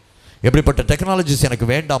அனாவசியமான எப்படிப்பட்ட டெக்னாலஜிஸ் எனக்கு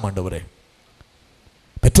வேண்டாம் ஆண்டவரே.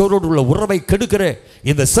 பெற்றோரோடு உள்ள உறவை கெடுக்கிற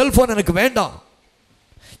இந்த செல்போன் எனக்கு வேண்டாம்.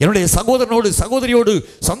 என்னுடைய சகோதரனோடு சகோதரியோடு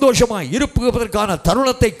சந்தோஷமாக இருப்பதற்கான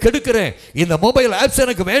தருணத்தை கெடுக்கிற இந்த மொபைல் ஆப்ஸ்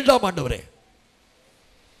எனக்கு வேண்டாம் ஆண்டவரே.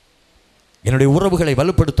 என்னுடைய உறவுகளை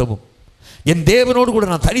வலுப்படுத்தவும், என் தேவனோடு கூட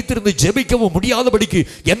நான் தனித்திருந்து ஜெபிக்கவும் முடியாதபடிக்கு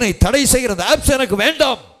என்னை தடை செய்கிற அந்த ஆப்ஸ் எனக்கு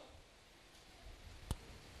வேண்டாம்.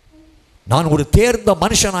 நான் ஒரு தேர்ந்த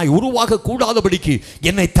மனுஷனாய் உருவாக கூடாதபடிக்கு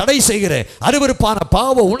என்னை தடை செய்கிற அருவருப்பான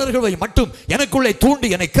பாவ உணர்வுகளை மட்டும் எனக்குள்ளே தூண்டி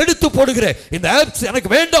என்னை கெடுத்து போடுகிற இந்த ஆப்ஸ் எனக்கு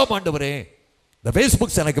வேண்டாம் ஆண்டவரே. இந்த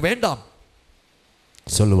ஃபேஸ்புக்ஸ் எனக்கு வேண்டாம்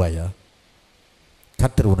சொல்லுவாயா?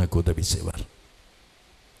 கர்த்தர் உனக்கு உதவி செய்வார்.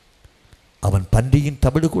 அவன் பன்றியின்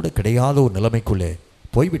தவிடு கூட கிடையாத ஒரு நிலைமைக்குள்ளே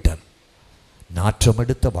போய்விட்டான். நாற்றம்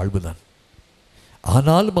எடுத்த வாழ்வுதான்.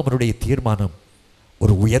 ஆனாலும் அவனுடைய தீர்மானம்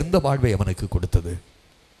ஒரு உயர்ந்த வாழ்வை அவனுக்கு கொடுத்தது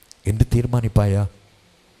என்று தீர்மானிப்பாயா?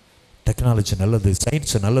 டெக்னாலஜி நல்லது,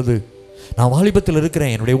 சயின்ஸ் நல்லது, நான் வாலிபத்தில்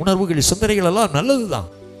இருக்கிறேன், என்னுடைய உணர்வுகள் சிந்தனைகள் எல்லாம் நல்லது தான்.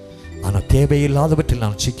 ஆனால் தேவையில்லாதவற்றில்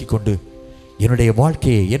நான் சிக்கிக்கொண்டு என்னுடைய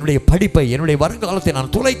வாழ்க்கையை, என்னுடைய படிப்பை, என்னுடைய வருங்காலத்தை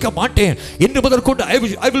நான் துளைக்க மாட்டேன் என்று முதற்கொண்டு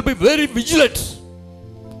I will be very vigilant.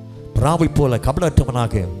 பிராவை போல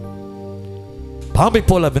கபடற்றவனாக, பாம்பை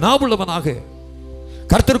போல வினாவுள்ளவனாக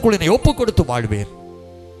கர்த்தருக்குள் என்னை ஒப்பு கொடுத்து வாழ்வேன்.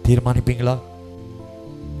 தீர்மானிப்பீங்களா?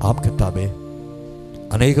 ஆம் கர்த்தாவே.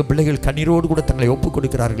 அநேக பிள்ளைகள் கண்ணீரோடு கூட தங்களை ஒப்பு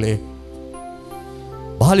கொடுக்கிறார்களே.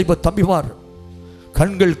 வாலிப தம்பிமார்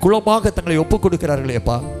கண்கள் குளமாக தங்களை ஒப்பு கொடுக்கிறார்களே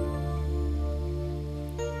அப்பா.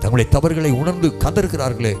 தங்களுடைய தவறுகளை உணர்ந்து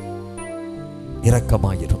கதறுகிறார்களே.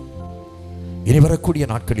 இரக்கமாயிரும். இனி வரக்கூடிய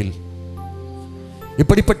நாட்களில்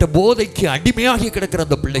இப்படிப்பட்ட போதைக்கு அடிமையாகி கிடக்கிற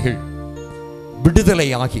அந்த பிள்ளைகள்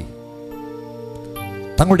விடுதலையாகி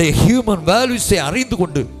தங்களுடைய ஹியூமன் வேல்யூஸை அறிந்து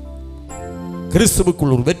கொண்டு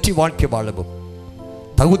கிறிஸ்துவுக்குள் ஒரு வெற்றி வாழ்க்கை வாழவும்,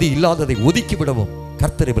 தகுதி இல்லாததை ஒதுக்கிவிடவும்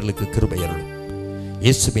கர்த்தர் இவர்களுக்கு கிருபை அருளும்.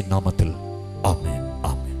 இயேசுவின் நாமத்தில் ஆமென்,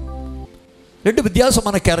 ஆமென். ரெண்டு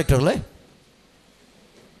வித்தியாசமான கேரக்டர்ல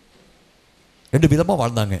ரெண்டு விதமா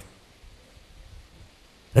வாழ்ந்தாங்க.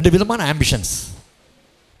 ரெண்டு விதமான ஆம்பிஷன்ஸ்,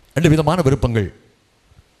 ரெண்டு விதமான விருப்பங்கள்,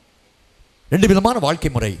 ரெண்டு விதமான வாழ்க்கை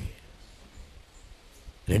முறை,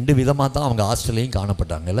 ரெண்டு விதமாக தான் அவங்க ஹாஸ்டல்லையும்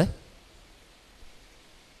காணப்பட்டாங்கல்ல.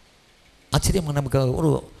 ஆச்சரியமாக நமக்கு ஒரு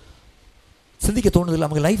சிந்திக்க தோணுதில்லை,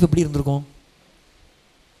 அவங்க லைஃப் எப்படி இருந்திருக்கும்?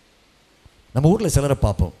 நம்ம ஊரில் சிலரை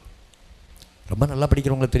பார்ப்போம், ரொம்ப நல்லா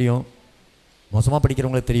படிக்கிறவங்கள தெரியும், மோசமாக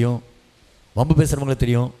படிக்கிறவங்கள தெரியும், வம்பு பேசுகிறவங்கள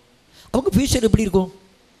தெரியும். அவங்க ஃபியூச்சர் எப்படி இருக்கும்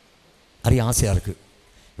அறிய ஆசையாக இருக்குது.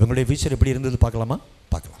 இவங்களுடைய ஃபியூச்சர் எப்படி இருந்தது பார்க்கலாமா?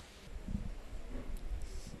 பார்க்கலாம்.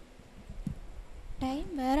 டைம்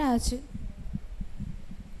வேற ஆச்சு,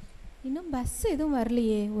 இன்னும் பஸ் எதுவும்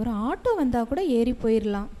வரலையே. ஒரு ஆட்டோ வந்தால் கூட ஏறி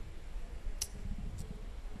போயிடலாம்.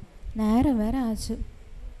 நேரம் வேற ஆச்சு.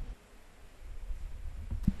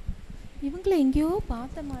 இவங்கள எங்கேயோ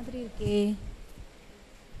பார்த்த மாதிரி இருக்கே.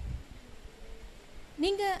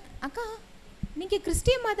 நீங்கள் அக்கா, நீங்கள்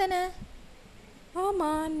கிறிஸ்டியம்மா தானே?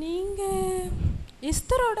 ஆமாம். நீங்கள்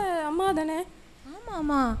எஸ்தரோட அம்மா தானே? ஆமாம்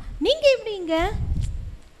ஆமாம். நீங்கள் எப்படிங்க?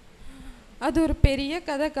 அது ஒரு பெரிய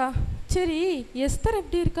கதைக்கா. சரி, எஸ்தர்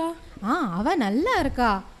எப்படி இருக்கா? அவள் நல்லா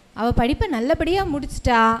இருக்கா. அவள் படிப்பை நல்லபடியாக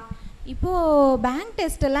முடிச்சிட்டா. இப்போது பேங்க்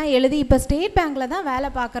டெஸ்ட் எல்லாம் எழுதி இப்போ ஸ்டேட் பேங்க்கில் தான் வேலை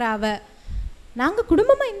பார்க்குறா அவள். நாங்கள்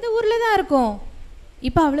குடும்பமாக இந்த ஊரில் தான் இருக்கோம்.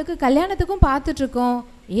 இப்போ அவளுக்கு கல்யாணத்துக்கும் பார்த்துட்ருக்கோம்.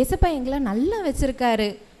 ஏசப்பா எங்களை நல்லா வச்சுருக்காரு.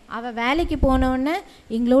 அவள் வேலைக்கு போனோடனே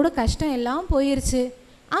எங்களோட கஷ்டம் எல்லாம் போயிருச்சு.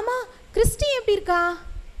 ஆமாம், கிறிஸ்டி எப்படி இருக்கா?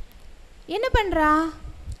 என்ன பண்ணுறா?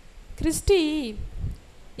 கிறிஸ்டி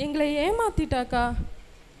எங்களை ஏமாத்திட்டாக்கா.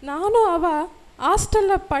 நானும் அவள்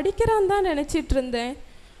ஹாஸ்டலில் படிக்கிறான்னு தான் நினச்சிட்டு இருந்தேன்.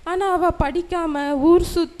 ஆனால் அவள் படிக்காமல் ஊர்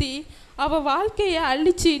சுற்றி அவள் வாழ்க்கையை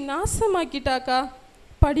அழிச்சு நாசமாக்கிட்டாக்கா.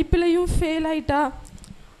 படிப்புலையும் ஃபெயில் ஆயிட்டா.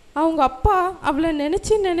 அவங்க அப்பா அவளை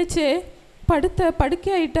நினச்சே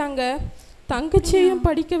படுக்கை ஆயிட்டாங்க. தங்கச்சியையும்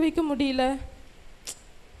படிக்க வைக்க முடியல.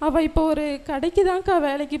 அவள் இப்போ ஒரு கடைக்கு தான்க்கா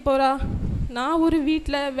வேலைக்கு போகிறா. நான் ஒரு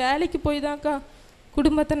வீட்டில் வேலைக்கு போய் தான்க்கா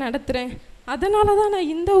குடும்பத்தை நடத்துகிறேன். அதனால தான்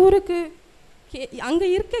நான் இந்த ஊருக்கு அங்கே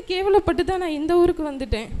இருக்க கேவலப்பட்டு தான் நான் இந்த ஊருக்கு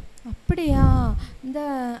வந்துட்டேன். அப்படியா?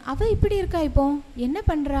 அவள் இப்படி இருக்கா? இப்போ என்ன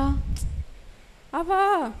பண்ணுறா?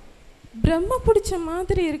 அவள் பிரம்ம பிடிச்ச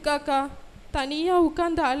மாதிரி இருக்காக்கா. தனியாக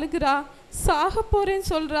உட்காந்து அழுகிறா, சாக போகிறேன்னு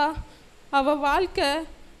சொல்கிறா. அவள் வாழ்க்கை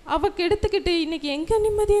அவள் கெடுத்துக்கிட்டு இன்னைக்கு எங்கே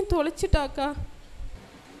நிம்மதியும் தொலைச்சிட்டாக்கா.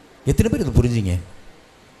 எத்தனை பேர் இது புரிஞ்சிங்க?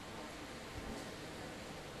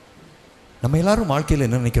 நம்ம எல்லாரும் வாழ்க்கையில்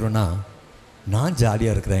என்ன நினைக்கிறோன்னா, நான்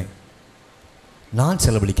ஜாலியாக இருக்கிறேன், நான்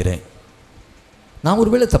செலவழிக்கிறேன், நான்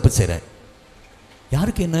ஒருவேளை தப்பு செய்கிறேன்,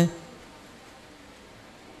 யாருக்கு என்ன?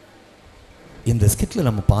 இந்த ஸ்கிட்டில்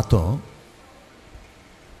நம்ம பார்த்தோம்,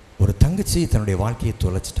 ஒரு தங்கச்சி தன்னுடைய வாழ்க்கையை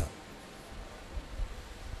தொலைச்சிட்டா.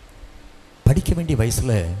 படிக்க வேண்டிய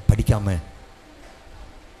வயசில் படிக்காமல்,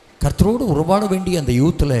 கர்த்தரோடு உறவாட வேண்டிய அந்த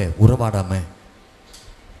யூத்தில் உறவாடாமல்,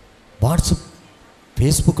 வாட்ஸ்அப்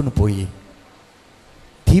ஃபேஸ்புக்குன்னு போய்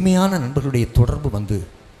தீமையான நண்பர்களுடைய தொடர்பு வந்து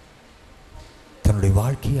தன்னுடைய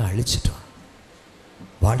வாழ்க்கையை அழிச்சிட்டான்.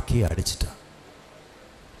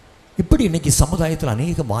 இப்படி இன்னைக்கு சமுதாயத்தில்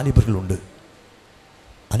அநேக வாலிபர்கள் உண்டு,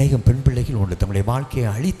 அநேகம் பெண் பிள்ளைகள் உண்டு, தன்னுடைய வாழ்க்கையை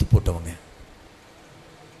அழித்து போட்டவங்க.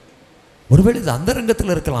 ஒருவேளை இது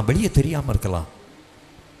அந்தரங்கத்தில் இருக்கலாம், வெளியே தெரியாமல் இருக்கலாம்.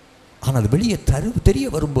 ஆனால் அது வெளியே தெரிய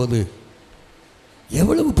வரும்போது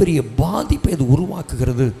எவ்வளவு பெரிய பாதிப்பை அது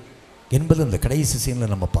உருவாக்குகிறது என்பது அந்த கடைசி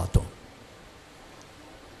சீனில் நம்ம பார்த்தோம்.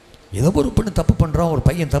 ஏதோ ஒரு பெண்ணு தப்பு பண்ணுறான், ஒரு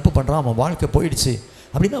பையன் தப்பு பண்ணுறான், அவன் வாழ்க்கை போயிடுச்சு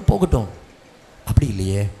அப்படின்னா போகட்டும். அப்படி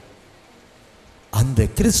இல்லையே. அந்த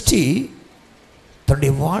கிறிஸ்டி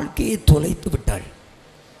தன்னுடைய வாழ்க்கையை தொலைத்து விட்டாள்,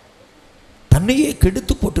 தன்னையே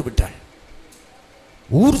கெடுத்து போட்டு விட்டாள்,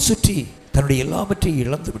 ஊர் சுற்றி தன்னுடைய எல்லாவற்றையும்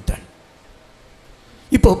இழந்து விட்டாள்.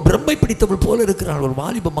 இப்போ பிரம்மை பிடித்தவள் போல இருக்கிறாள். ஒரு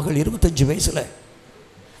வாலிப மகள் 25 வயசுல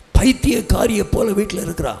பைத்தியக்காரியை போல வீட்டில்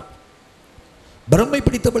இருக்கிறாள். பிரம்மை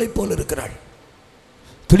பிடித்தவளை போல இருக்கிறாள்.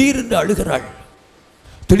 திடீரென்று அழுகிறாள்,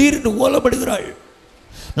 திடீரென்று ஓலமிடுகிறாள்.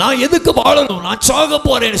 நான் எதுக்கு வாழணும், நான் சாக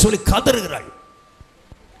போறேன்னு சொல்லி கதறுகிறாள்.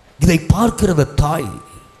 இதை பார்க்கிற தாய்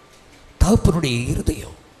தகப்பனுடைய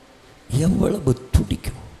இருதயம் எவ்வளவு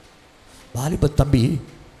துடிக்கும். வாலிப தம்பி,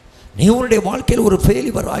 நீ உன்னுடைய வாழ்க்கையில் ஒரு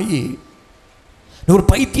ஃபெயிலியர் ஆகி நீ ஒரு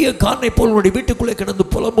பைத்தியக்காரனை போல் உன்னுடைய வீட்டுக்குள்ளே கிடந்து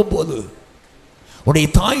புலம்பும் போது உன்னுடைய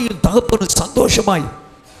தாயும் தகப்பனும் சந்தோஷமாய்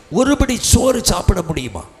ஒருபடி சோறு சாப்பிட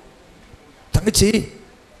முடியுமா? தங்கச்சி,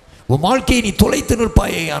 உன் வாழ்க்கையை நீ தொலைத்து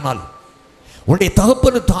நிற்பாயே, ஆனால் உன்னுடைய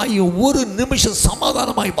தகப்பனும் தாயும் ஒரு நிமிஷம்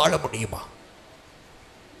சமாதானமாய் வாழ முடியுமா?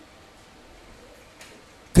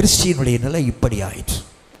 கிறிஸ்டியனுடைய நிலை இப்படி ஆயிற்று.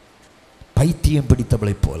 பைத்தியம்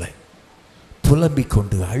பிடித்தவளைப் போல புலம்பிக்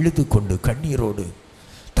கொண்டு அழுது கொண்டு கண்ணீரோடு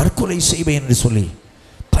தற்கொலை செய்வேன் என்று சொல்லி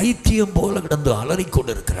பைத்தியம் போல கிடந்து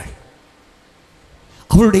அலறிக்கொண்டு இருக்கிறாள்.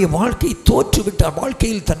 அவளுடைய வாழ்க்கை தோற்றுவிட்டாள்,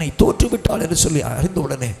 வாழ்க்கையில் தன்னை தோற்றுவிட்டாள் என்று சொல்லி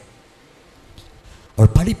அறிந்தவுடனே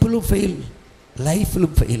அவள் படிப்பிலும் ஃபெயில்,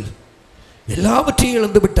 லைஃபிலும் ஃபெயில், எல்லாவற்றையும்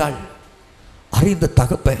இழந்து விட்டாள். அறிந்த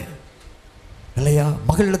தகப்பன் இல்லையா,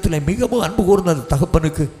 மகளிடத்தில் மிகவும் அன்பு கூர்ந்த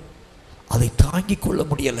தகப்பனுக்கு அதை தாங்கிக் கொள்ள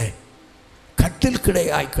முடியலை. கட்டில்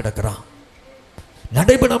கிடையாய் கிடக்கிறான்,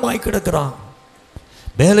 நடைபெணமாய் கிடக்கிறான்.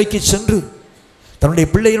 வேலைக்கு சென்று தன்னுடைய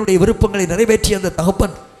பிள்ளையினுடைய விருப்பங்களை நிறைவேற்றிய அந்த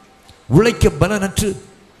தகப்பன் உழைக்க பலனற்று,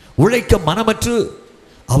 உழைக்க மனமற்று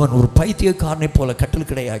அவன் ஒரு பைத்தியக்காரனை போல கட்டில்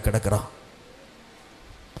கிடையாய் கிடக்கிறான்.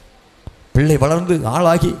 பிள்ளை வளர்ந்து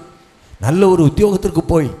ஆளாகி நல்ல ஒரு உத்தியோகத்திற்கு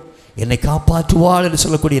போய் என்னை காப்பாற்றுவாள் என்று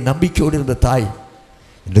சொல்லக்கூடிய நம்பிக்கையோடு இருந்த தாய்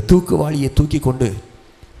இந்த தூக்குவாளியை தூக்கி கொண்டு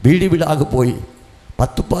வீடு வீடாக போய்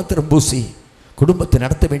 10 பாத்திரம் பூசி குடும்பத்தை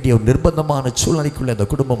நடத்த வேண்டிய ஒரு நிர்பந்தமான சூழ்நிலைக்குள்ள அந்த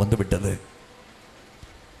குடும்பம் வந்துவிட்டது.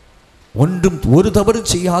 ஒன்றும் ஒரு தவறும்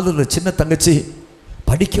செய்யாத ஒரு சின்ன தங்கச்சி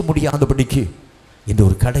படிக்க முடியாதபடிக்கு இந்த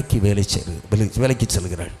ஒரு கடைக்கு வேலைக்கு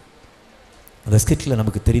செல்கிறாள். அந்த ஸ்கிட்டில்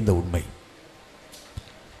நமக்கு தெரிந்த உண்மை.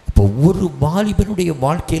 இப்போ ஒரு வாலிபனுடைய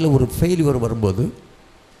வாழ்க்கையில் ஒரு ஃபெயிலியர் வரும்போது,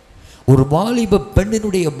 ஒரு வாலிப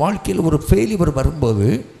பெண்ணினுடைய வாழ்க்கையில் ஒரு ஃபெயிலியர் வரும்போது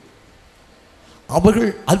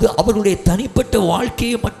அவர்களுடைய தனிப்பட்ட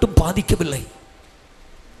வாழ்க்கையை மட்டும் பாதிக்கவில்லை,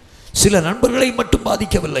 சில நண்பர்களை மட்டும்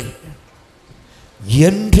பாதிக்கவில்லை,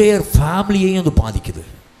 என்டையர் ஃபேமிலியையும் அது பாதிக்குது,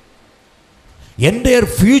 என்டையர்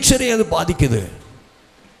ஃபியூச்சரை அது பாதிக்குது.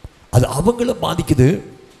 அது அவங்கள பாதிக்குது,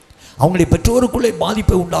 அவங்களுடைய பெற்றோருக்குள்ளே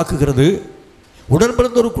பாதிப்பை உண்டாக்குகிறது, உடன்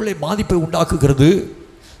பிறந்தோருக்குள்ளே பாதிப்பை உண்டாக்குகிறது,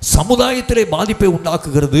 சமுதாயத்திலே பாதிப்பை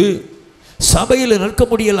உண்டாக்குகிறது, சபையில் நிற்க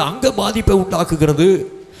முடியல அங்கே பாதிப்பை உண்டாக்குகிறது,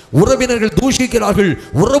 உறவினர்கள் தூஷிக்கிறார்கள்,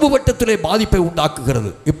 உறவு வட்டத்திலே பாதிப்பை உண்டாக்குகிறது.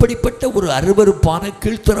 இப்படிப்பட்ட ஒரு அருவருப்பான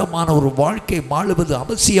கீழ்த்தரமான ஒரு வாழ்க்கை வாழுவது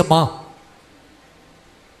அவசியமா?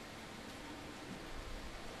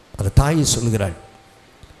 அந்த தாயை சொல்கிறாள்,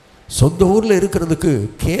 சொந்த ஊரில் இருக்கிறதுக்கு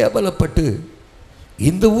கேவலப்பட்டு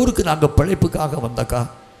இந்த ஊருக்கு நாங்கள் பிழைப்புக்காக வந்தக்கா.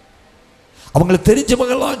 அவங்கள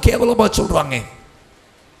தெரிஞ்சவங்கெல்லாம் கேவலமாக சொல்கிறாங்க,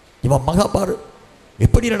 இவன் மகாபாரு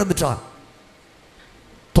எப்படி நடந்துட்டா,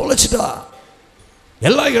 தொலைச்சிட்டா,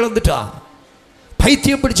 எல்லாம் இழந்துட்டா,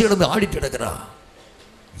 பைத்தியம் பிடிச்சு கிடந்து ஆடிட்டு கிடக்கிறா.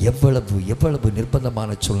 எவ்வளவு எவ்வளவு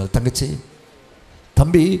நிர்பந்தமான சூழ்நிலை. தங்கச்சி,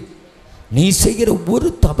 தம்பி, நீ செய்கிற ஒரு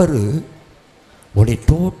தவறு உடைய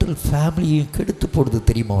டோட்டல் ஃபேமிலியையும் கெடுத்து போடுது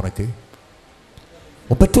தெரியுமா உனக்கு?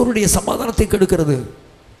 உன் பெற்றோருடைய சமாதானத்தை கெடுக்கிறது,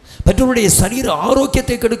 பெற்றோருடைய சரீர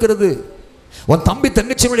ஆரோக்கியத்தை கெடுக்கிறது, உன் தம்பி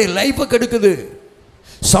தங்கச்சியினுடைய லைஃபை கெடுக்குது.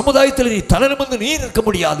 சமுதாயத்தில் நீ தலைநிமிர்ந்து நீ இருக்க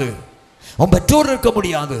முடியாது, உன் பெற்றோர் இருக்க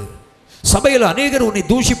முடியாது. சபையில் அநேகர் உன்னை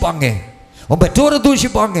தூஷிப்பாங்க, உன் பெற்றோரை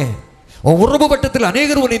தூஷிப்பாங்க, உன் உறவு வட்டத்தில்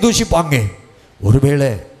அநேகர் உன்னை தூஷிப்பாங்க.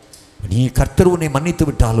 ஒருவேளை நீ கர்த்தர் உன்னை மன்னித்து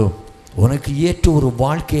விட்டாலும் உனக்கு ஏற்ற ஒரு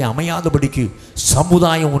வாழ்க்கையை அமையாதபடிக்கு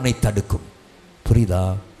சமுதாயம் உன்னை தடுக்கும். புரியுதா?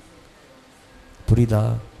 புரியுதா?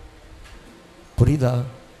 புரியுதா?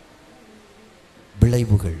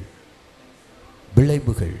 விளைவுகள்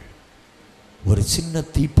விளைவுகள். ஒரு சின்ன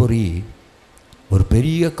தீப்பொறி ஒரு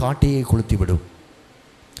பெரிய காட்டையே கொளுத்திவிடும்,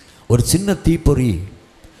 ஒரு சின்ன தீப்பொறி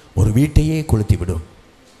ஒரு வீட்டையே கொளுத்திவிடும்.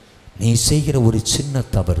 நீ செய்கிற ஒரு சின்ன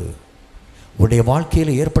தவறு, உன்னுடைய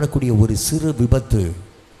வாழ்க்கையில் ஏற்படக்கூடிய ஒரு சிறு விபத்து,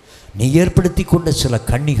 நீ ஏற்படுத்தி கொண்ட சில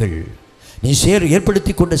கண்ணிகள், நீ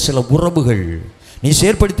ஏற்படுத்தி கொண்ட சில உறவுகள், நீ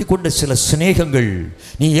ஏற்படுத்தி கொண்ட சில சிநேகங்கள்,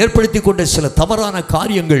 நீ ஏற்படுத்தி கொண்ட சில தவறான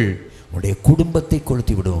காரியங்கள் உன்னுடைய குடும்பத்தை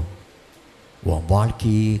கொளுத்திவிடும், உன்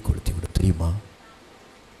வாழ்க்கையே கொளுத்திவிடும். தெரியுமா?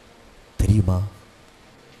 தெரியுமா?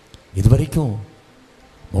 இதுவரைக்கும்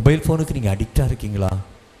மொபைல் ஃபோனுக்கு நீங்கள் அடிக்டாக இருக்கீங்களா?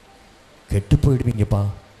 கெட்டு போயிடுவீங்கப்பா,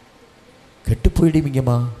 கெட்டு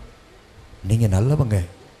போயிடுவீங்கம்மா. நீங்கள் நல்லவங்க,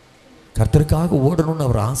 கர்த்தருக்காக ஓடணும்னு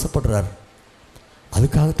அவர் ஆசைப்படுறார்.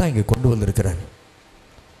 அதுக்காகத்தான் இங்கே கொண்டு வந்திருக்கிறார்.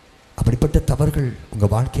 அப்படிப்பட்ட தவறுகள்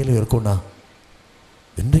உங்கள் வாழ்க்கையில் இருக்கும்னா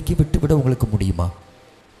இன்றைக்கு விட்டுவிட உங்களுக்கு முடியுமா?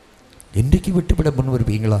 இன்றைக்கு விட்டுவிட முன்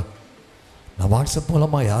வருவீங்களா? நான் வாட்ஸ்அப்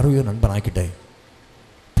மூலமாக யாரையோ நண்பன் ஆக்கிட்டேன்.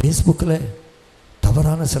 ஃபேஸ்புக்கில்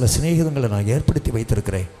தவறான சில சிநேகிதங்களை நான் ஏற்படுத்தி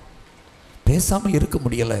வைத்திருக்கிறேன். பேசாமல் இருக்க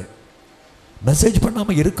முடியலை, மெசேஜ்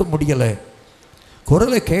பண்ணாமல் இருக்க முடியலை,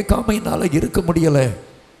 குரலை கேட்காம என்னால் இருக்க முடியலை.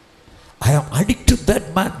 ஐ ஆம் அடிக்ட் டு தட்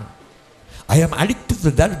மேன், ஐ ஆம் அடிக்ட்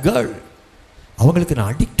டு தட் கேர்ள். அவங்களுக்கு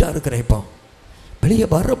நான் அடிக்டாக இருக்கிறேன். இப்போ வெளியே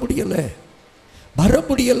வர முடியலை, வர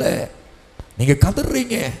முடியலை. நீங்கள்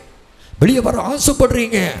கதறீங்க, வெளியே வர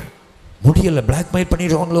ஆசைப்படுறீங்க, முடியலை. பிளாக்மெயில்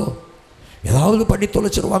பண்ணிடுவாங்களோ, ஏதாவது பண்ணி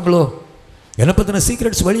தொலைச்சிருவாங்களோ, என்னை பற்றின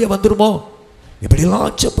சீக்ரெட்ஸ் வெளியே வந்துடுமோ, இப்படியெல்லாம்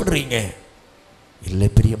ஆச்சப்படுறீங்க. இல்லை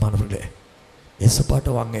பிரியமானவர்களே, ஏசப்பாட்ட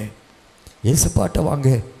வாங்க, ஏசப்பாட்ட வாங்க.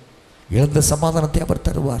 இழந்த சமாதானத்தை அவர்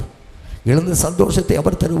தருவார், இழந்த சந்தோஷத்தை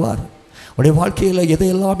அவர் தருவார். உடைய வாழ்க்கையில்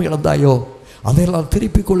எதையெல்லாம் இழந்தாயோ அதையெல்லாம்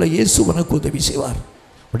திருப்பிக் கொள்ள இயேசு உனக்கு உதவி செய்வார்.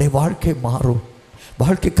 உடைய வாழ்க்கை மாறும்,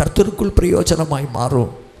 வாழ்க்கை கர்த்தருக்குள் பிரயோஜனமாய்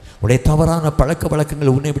மாறும். உடைய தவறான பழக்க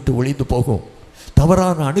வழக்கங்கள் உன்னை விட்டு ஒழிந்து போகும்,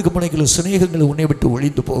 தவறான அணுகுமுறைகளும் சிநேகங்களும் உன்னை விட்டு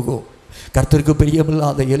ஒழிந்து போகும். கர்த்தருக்கு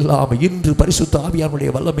பிரியமில்லாத எல்லாம் இன்று பரிசுத்த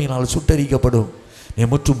ஆவியானுடைய வல்லமையினால் சுட்டரிக்கப்படும். நீ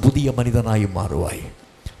முற்றும் புதிய மனிதனாய் மாறுவாய்,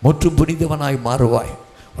 முற்றும் புனிதவனாய் மாறுவாய்.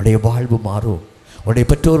 உடைய வாழ்வு மாறும், உடைய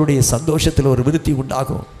பெற்றோருடைய சந்தோஷத்தில் ஒரு விருத்தி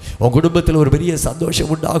உண்டாகும், உன் குடும்பத்தில் ஒரு பெரிய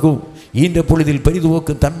சந்தோஷம் உண்டாகும். ஈன்ற பொழுதில்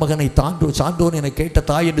பெரிதுவோக்கும் தன் மகனை சான்றோன் என கேட்ட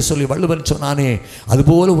தாய் என்று சொல்லி வள்ளுவன் சொன்னானே,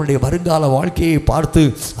 அதுபோல் உன்னுடைய வருங்கால வாழ்க்கையை பார்த்து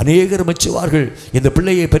அநேகர் மெச்சுவார்கள். இந்த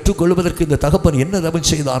பிள்ளையை பெற்றுக்கொள்வதற்கு இந்த தகப்பன் என்ன தவம்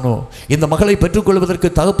செய்தானோ, இந்த மகளை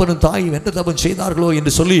பெற்றுக்கொள்வதற்கு தகப்பனும் தாயும் என்ன தவம் செய்தார்களோ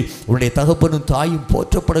என்று சொல்லி உன்னுடைய தகப்பனும் தாயும்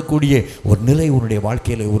போற்றப்படக்கூடிய ஒரு நிலை உன்னுடைய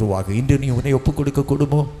வாழ்க்கையில் உருவாகும். இன்று நீ உன்னை ஒப்புக் கொடுக்க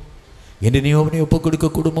கூடுமோ? இன்று நீ உன்னை ஒப்புக் கொடுக்க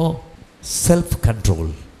கூடுமோ? Self control,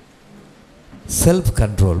 self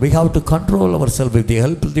control. We have to control ourselves with the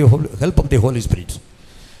help of the Holy Spirit.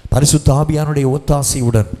 பரிசுத்த ஆவியானுடைய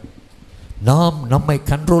ஒத்தாசையுடன் நாம் நம்மை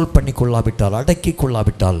கண்ட்ரோல் பண்ணி கொள்ளாவிட்டால், அடக்கி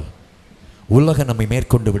கொள்ளாவிட்டால் உலகம் நம்மை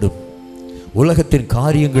மேற்கொண்டு விடும், உலகத்தின்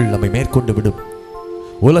காரியங்கள் நம்மை மேற்கொண்டு விடும்,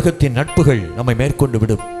 உலகத்தின் நட்புகள் நம்மை மேற்கொண்டு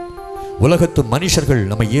விடும், உலகத்து மனுஷர்கள்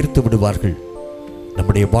நம்மை ஈர்த்து விடுவார்கள்.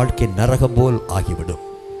 நம்முடைய வாழ்க்கை நரகம் போல் ஆகிவிடும்.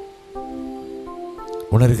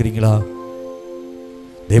 உணர்கிறீங்களா?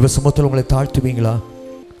 தெய்வ சமூகத்தில் உங்களை தாழ்த்துவீங்களா?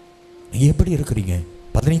 நீங்கள் எப்படி இருக்கிறீங்க?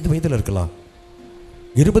 15 வயதில் இருக்கலாம்,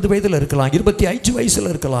 20 வயதில் இருக்கலாம், 25 வயசில்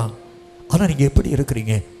இருக்கலாம். ஆனால் நீங்கள் எப்படி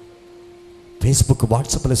இருக்கிறீங்க? ஃபேஸ்புக்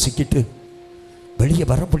வாட்ஸ்அப்பில் சிக்கிட்டு வெளியே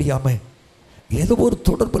வர முடியாமல் ஏதோ ஒரு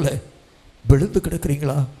தொடர்பில் விழுந்து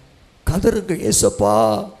கிடக்கிறீங்களா? கதறுங்க, ஏசப்பா,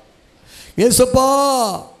 ஏசப்பா.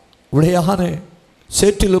 உடையான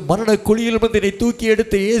சேற்றிலும் மரண குழியிலும் வந்து என்னை தூக்கி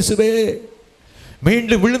எடுத்த இயேசுவே,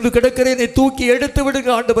 மீண்டும் விழுந்து கிடக்கிறேன், என்னை தூக்கி எடுத்து விடுங்க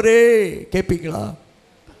ஆண்டவரே. கேட்பீங்களா?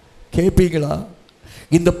 கேட்பீங்களா?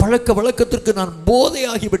 இந்த பழக்க வழக்கத்திற்கு நான்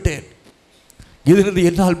போதையாகிவிட்டேன், இதிலிருந்து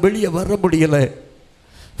என்னால் வெளியே வர முடியலை.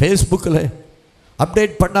 ஃபேஸ்புக்கில்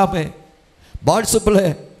அப்டேட் பண்ணாமல், வாட்ஸ்அப்பில்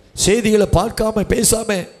செய்திகளை பார்க்காம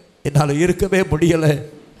பேசாமல் என்னால் இருக்கவே முடியலை.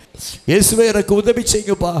 இயேசுவே எனக்கு உதவி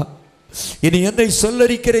செய்யுங்கப்பா. இனி என்னை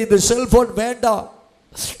சொல்லரிக்கிற இந்த செல்போன் வேண்டாம்,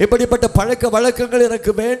 இப்படிப்பட்ட பழக்க வழக்கங்கள்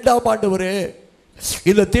எனக்கு வேண்டாம் ஆண்டவரே.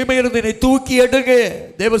 இந்த தீமையிலிருந்து என்னை தூக்கி எடுங்க.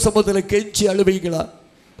 தேவ சமூகத்தில் கெஞ்சி அழுவீங்களா?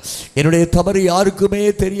 என்னுடைய தவறு யாருக்குமே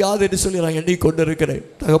தெரியாது என்று சொல்லி நான் எண்ணிக்கொண்டிருக்கிறேன்.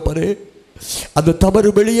 தகப்பனே, அந்த தவறு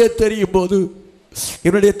வெளியே தெரியும் போது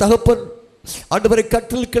என்னுடைய தகப்பன் ஆண்டவரை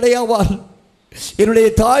கட்டில் கிடையாவாள், என்னுடைய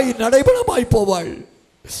தாய் நடைபெறமாய் போவாள்.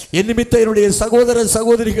 என் நிமித்த என்னுடைய சகோதர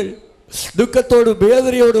சகோதரிகள் துக்கத்தோடு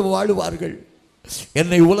வேதனையோடு வாழுவார்கள்.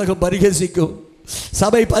 என்னை உலகம் பரிகசிக்கும்,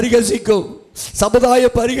 சபை பரிகசிக்கும்,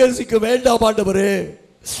 சமுதாயம் பரிகசிக்க வேண்டாம் ஆண்டவரே.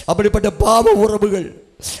 அப்படிப்பட்ட பாவ உறவுகள்,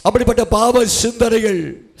 அப்படிப்பட்ட பாவ சிந்தனைகள்,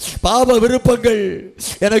 பாவ விருப்பங்கள்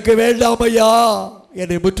எனக்கு வேண்டாம் ஐயா.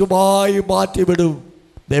 என்னை முற்றுமாய் மாற்றிவிடும்.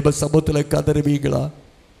 தேவ சமூகத்தில் கதறுவீங்களா?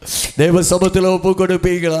 தேவ சமூகத்தில் ஒப்பு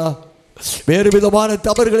கொடுப்பீங்களா? வேறு விதமான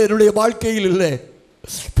தவறுகள் என்னுடைய வாழ்க்கையில் இல்லை.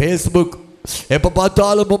 ஃபேஸ்புக், எப்போ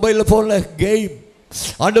பார்த்தாலும் மொபைல் ஃபோனில் கேம்,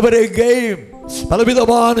 ஆண்டவரே கேம்,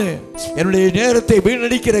 பலவிதமான என்னுடைய நேரத்தை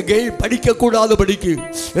வீணடிக்கிற கேம், படிக்கக்கூடாதபடிக்கு,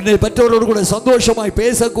 என்னுடைய பெற்றோரோடு கூட சந்தோஷமாய்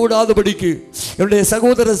பேசக்கூடாதபடிக்கு, என்னுடைய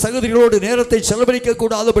சகோதர சகோதரிகளோடு நேரத்தை செலவழிக்க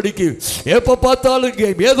கூடாதபடிக்கு எப்போ பார்த்தாலும்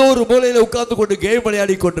கேம், ஏதோ ஒரு மூலையில் உட்கார்ந்து கொண்டு கேம்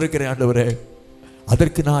விளையாடி கொண்டிருக்கிறேன் ஆண்டவரே.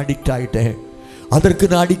 அதற்கு நான் அடிக்ட் ஆகிட்டேன், அதற்கு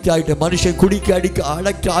நான் அடிக்ட் ஆகிட்டேன். மனுஷன் குடிக்க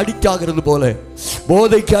அடிக்ட் ஆகிறது போல,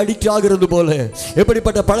 போதைக்கு அடிக்ட் ஆகிறது போல,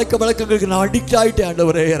 எப்படிப்பட்ட பழக்க வழக்கங்களுக்கு நான் அடிக்ட் ஆகிட்டேன்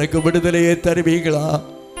ஆண்டவரே. எனக்கு விடுதலையே தருவீங்களா?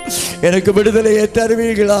 எனக்கு விடுதலையே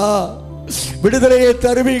தருவீங்களா? விடுதலையை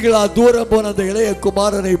தருவீங்களா? தூரம் போன அந்த இளைய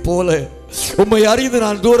குமாரனை போல உம்மை அறிந்து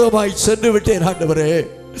நான் தூரமாய் சென்று விட்டேன் ஆண்டவரே,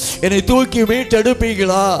 என்னை தூக்கி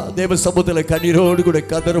மீட்டெடுப்பீங்களா? தேவ சமூகத்தில் கண்ணீரோடு கூட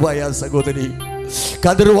கதறுவாயா சகோதரி,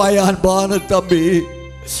 கதறுவாயா அன்பான தம்பி?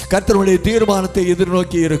 கர்த்தருடைய தீர்மானத்தை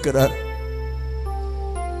எதிர்நோக்கி இருக்கிறார்.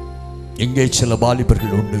 இங்கே சில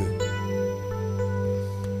வாலிபர்கள் உண்டு,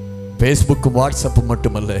 பேஸ்புக்கும் வாட்ஸ்அப்பும்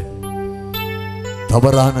மட்டுமல்ல,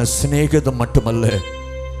 தவறான சிநேகிதம் மட்டுமல்ல,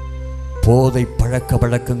 போதை பழக்க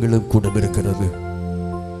வழக்கங்களும் கூட இருக்கிறது.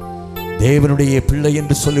 தேவனுடைய பிள்ளை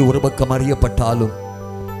என்று சொல்லி ஒரு பக்கம் அறியப்பட்டாலும்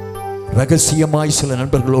ரகசியமாய் சில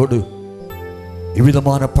நண்பர்களோடு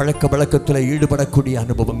இவ்விதமான பழக்க வழக்கத்தில் ஈடுபடக்கூடிய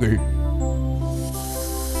அனுபவங்கள்.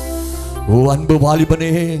 ஓ அன்பு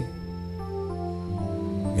வாலிபனே,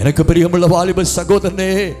 எனக்கு பிரியமுள்ள வாலிப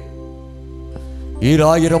சகோதரனே,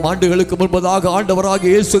 2000 ஆண்டுகளுக்கு முன்பதாக ஆண்டவராக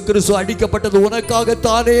இயேசு கிறிஸ்து அடிக்கப்பட்டது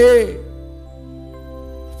உனக்காகத்தானே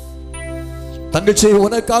தங்கச்சி,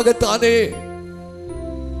 உனக்காகத்தானே.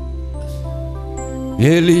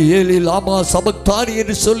 ஏலி ஏலி லாமா சபக்தானி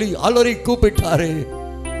என்று சொல்லி அலறி கூப்பிட்டாரே,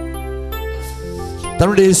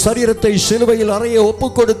 தன்னுடைய சரீரத்தை சிலுவையில் அறைய ஒப்பு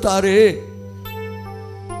கொடுத்தாரே.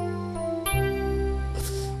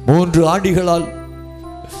 3 ஆண்டிகளால்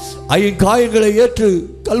ஐங்காயங்களை ஏற்று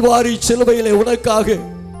கல்வாரி சிலுவையிலே உனக்காக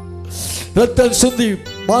ரத்தம் சிந்தி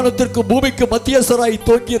வானத்திற்கு பூமிக்கு மத்தியஸ்தராய்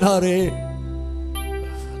தோங்கினாரே.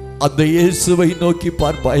 அந்த இயேசுவை நோக்கி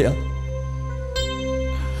பார்ப்பாயா?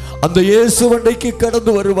 அந்த இயேசு வண்டைக்கு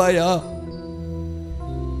கடந்து வருவாயா?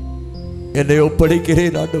 என்னை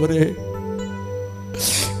ஒப்படைக்கிறேன் ஆண்டவரே,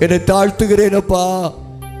 என்னை தாழ்த்துகிறேன் அப்பா.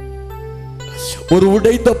 ஒரு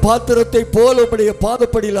உடைந்த பாத்திரத்தை போல உடைய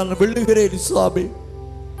பாதப்படியில் நான் விழுகிறேன் சுவாமி,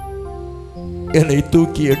 என்னை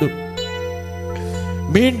தூக்கி எடும்.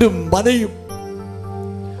 மீண்டும் மனையும்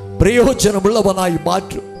பிரயோஜனம் உள்ளவனாய்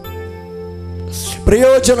மாற்றும்,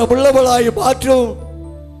 பிரயோஜனம் உள்ளவனாய் மாற்றும்.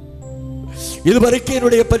 இதுவரைக்கும்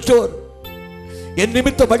என்னுடைய பெற்றோர் என்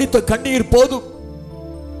நிமித்தம் அடித்த கண்ணீர் போதும்,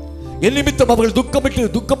 என் நிமித்தம் அவர்கள்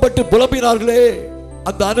துக்கப்பட்டு புலம்பினார்களே,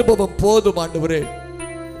 அந்த அனுபவம் போதும் ஆண்டவரே.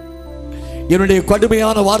 என்னுடைய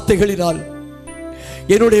கடுமையான வார்த்தைகளினால்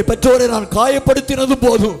என்னுடைய பெற்றோரை நான் காயப்படுத்தினது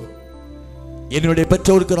போதும். என்னுடைய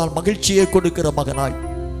பெற்றோருக்கு நான் மகிழ்ச்சியை கொடுக்கிற மகனாய்,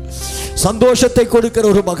 சந்தோஷத்தை கொடுக்கிற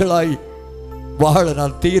ஒரு மகளாய் வாழ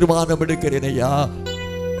நான் தீர்மானம் எடுக்கிறேன் ஐயா.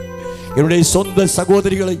 என்னுடைய சொந்த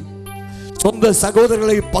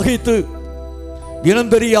சகோதரர்களை பகைத்து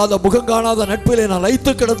இனம் தெரியாத முகம் காணாத நட்பிலே நான்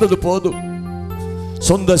லைத்து கிடந்தது போதும்.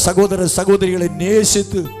 சொந்த சகோதரிகளை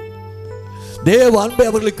நேசித்து தேவ அன்பை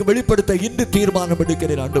அவர்களுக்கு வெளிப்படுத்த இன்று தீர்மானம்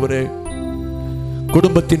எடுக்கிறேன் ஆண்டவரே.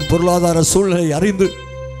 குடும்பத்தின் பொருளாதார சூழ்நிலை அறிந்து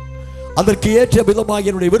அதற்கு ஏற்ற விதமாக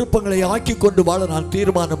என்னுடைய விருப்பங்களை ஆக்கி கொண்டு வாழ நான்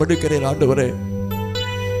தீர்மானம் எடுக்கிறேன் ஆண்டவரே.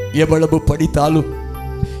 எவ்வளவு படித்தாலும்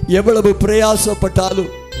எவ்வளவு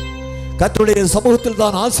பிரயாசப்பட்டாலும் கர்த்தருடைய சமூகத்தில்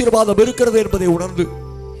தான் ஆசீர்வாதம் இருக்கிறது என்பதை உணர்ந்து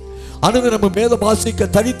அனுதினமும் வேதம் வாசிக்க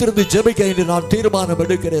தனித்திருந்து ஜெபிக்க என்று நான் தீர்மானம்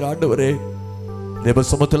எடுக்கிறேன் ஆண்டவரே. தேவ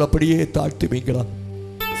சமூகத்தில் அப்படியே தாழ்த்துவீங்களா?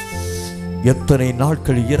 எத்தனை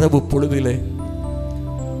நாட்கள் இரவு பொழுதிலே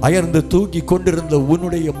அயர்ந்து தூங்கி கொண்டிருந்த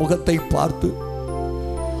உன்னுடைய முகத்தை பார்த்து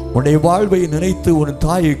உன்னுடைய வாழ்வை நினைத்து உன்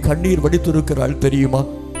தாயை கண்ணீர் வடித்திருக்கிறாள் தெரியுமா?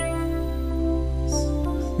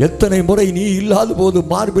 எத்தனை முறை நீ இல்லாத போது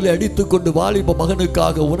மார்பிலை அடித்துக் கொண்டு வாலிப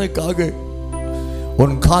மகனுக்காக உனக்காக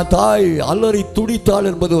உன் தாய் அலறி துடித்தாள்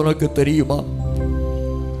என்பது உனக்கு தெரியுமா?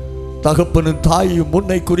 தகப்பனும் தாயும்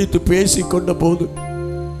முன்னை குறித்து பேசிக் கொண்ட போது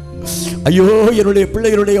ஐயோ என்னுடைய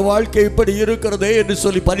பிள்ளைகளுடைய வாழ்க்கை இப்படி இருக்கிறதே என்று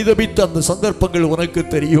சொல்லி பரிதபித்த அந்த சந்தர்ப்பங்கள் உனக்கு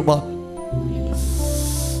தெரியுமா?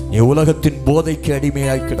 நீ உலகத்தின் போதைக்கு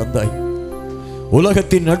அடிமையாய் கிடந்தாய்,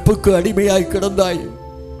 உலகத்தின் நட்புக்கு அடிமையாய் கிடந்தாய்,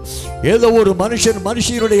 ஏதோ ஒரு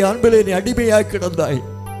மனுஷனுடைய அன்பிலே நீ அடிமையாய் கிடந்தாய்.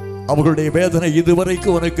 அவர்களுடைய வேதனை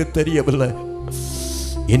இதுவரைக்கும் உனக்கு தெரியவில்லை.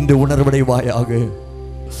 இன்று உணர்வடைவாயாக,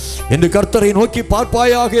 என்று கர்த்தரை நோக்கி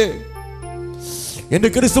பார்ப்பாயாக, என்று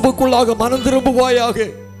கிறிஸ்துவுக்குள்ளாக மனம் திரும்புவாயாக.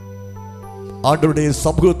 ஆண்டவருடைய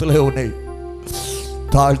சமூகத்தில் உன்னை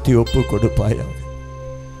தாழ்த்தி ஒப்பு கொடுப்பாயாக.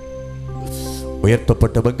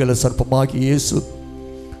 உயர்த்தப்பட்ட வெங்கல சர்ப்பமாகி இயேசு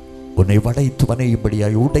உன்னை உடைத்து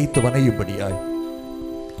வனையும்படியாய்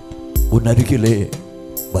உன் அருகிலே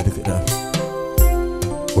வருகிறார்.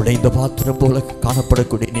 உடைந்த பாத்திரம் போல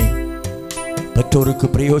காணப்படக்கூடிய நீ பெற்றோருக்கு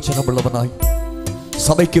பிரயோஜனம் உள்ளவனாய்,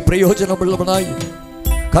 சபைக்கு பிரயோஜனம் உள்ளவனாய்,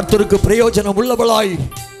 கர்த்தருக்கு பிரயோஜனம் உள்ளவளாய்,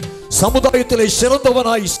 சமுதாயத்திலே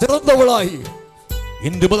சிறந்தவளாய்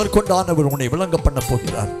இன்று முதற்கொண்டானவர் உன்னை விளங்க பண்ண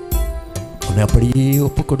போகிறார். உன்னை அப்படியே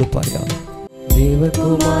ஒப்பு கொடுப்பாயா?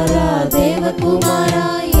 தேவகுமாரா தேவகுமாரா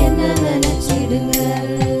என்ன நினைச்சிடுங்க,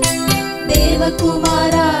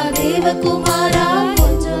 தேவகுமாரா தேவகுமாரா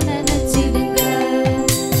கொஞ்சம் நினைச்சிடுங்க,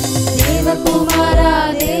 தேவகுமாரா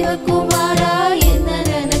தேவகுமாரா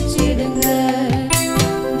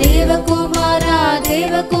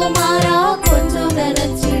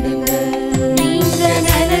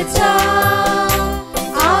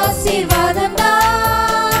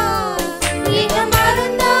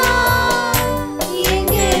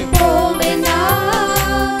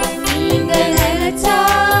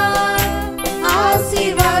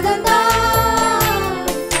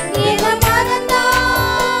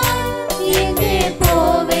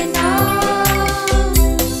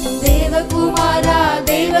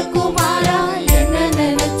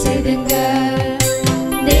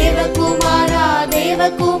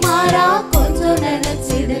தேவகுமாரா கொஞ்சம்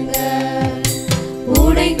நினைச்சிடுங்க.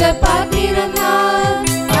 உடைந்த பாத்திரம் நான்,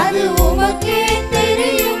 அது உமக்கே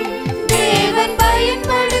தெரியும். தேவன்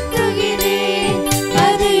பயன்படுத்துகிறேன்,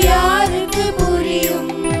 அது யாருக்கு புரியும்?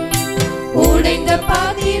 உடைந்த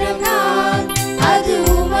பாத்திரம் நான், அது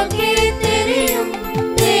உமக்கே தெரியும்.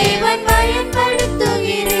 தேவன்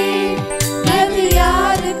பயன்படுத்துகிறேன், அது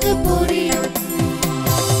யாருக்கு புரியும்?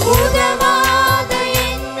 உதவாத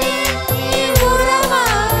என்னில் நீ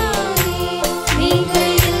உறவாடி, நீங்க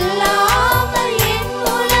இல்லாமல் என்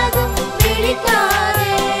உலகம்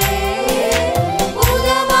விழிக்காதே.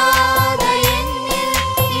 உதவாத என்னில்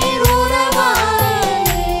நீர்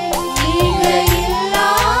உறவாடி, நீங்க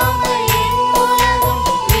இல்லாமல் என் உலகம்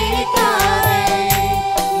விழிக்காதே.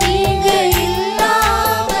 நீங்க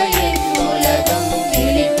இல்லாமல் என் உலகம்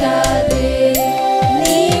விழிக்காதே.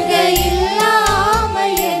 நீங்க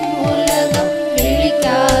இல்லாமல் என் உலகம்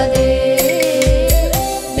விழிக்காதே.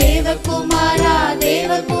 தேவகுமாரா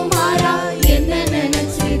தேவகுமாரா என்ன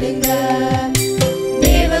நினைச்சிடுங்க.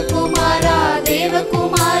 தேவகுமாரா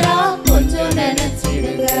தேவகுமாரா கொஞ்சம்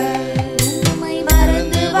நினைச்சிடுங்க. உம்மை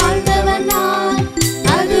மறந்து வாழ்ந்தவன் நான்,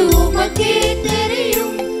 அது உமக்கே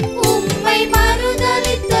தெரியும். உம்மை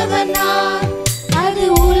மறுதலித்தவன் நான், அது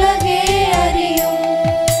உலகே அறியும்.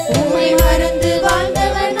 உம்மை மறந்து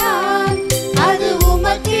வாழ்ந்தவன் நான், அது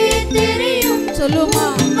உமக்கே தெரியும். சொல்லுமா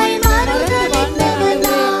உம்மை மறுதலித்தவன்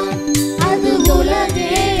நான், அது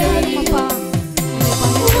உலகே அறியும்.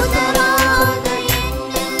 உதவாத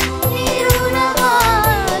என்னில் நீர்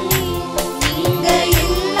உறவாடி, நீங்க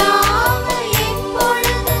இல்லாமல் என்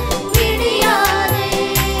பொழுது விடியாதே.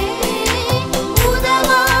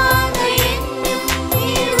 உதவாத என்னில்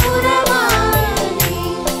நீர் உறவாடி,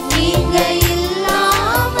 நீங்க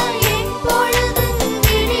இல்லாமல் என் பொழுது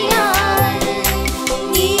விடியாதே.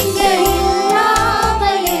 நீங்க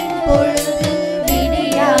இல்லாமல் என் பொழுது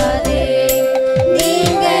விடியாதே.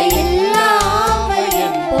 நீங்க இல்லாமல்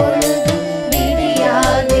என் பொழுது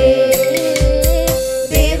விடியாதே.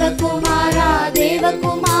 தேவகுமாரா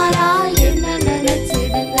தேவகுமாரா என்ன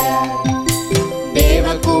நினைச்சிடுங்க.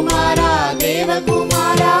 தேவகுமாரா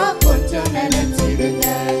தேவகுமாரா கொஞ்சம் நினைச்சிடுங்க.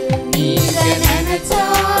 நீங்க நினைச்சா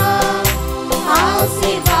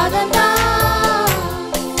ஆசீர்வாதம் தான்.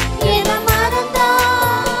 என்ன மறந்தா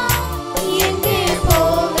எங்கே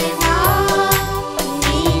போவேனா?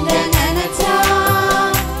 நீங்க நினைச்சா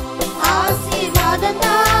ஆசீர்வாதம்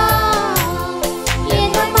தான்.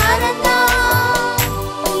 என்ன மறந்தா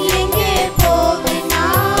எங்கே போவேனா?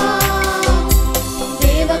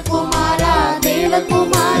 தேவகுமாரா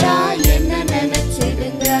தேவகுமாரா என்ன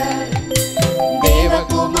நினைச்சிடுங்க.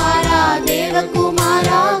 தேவகுமாரா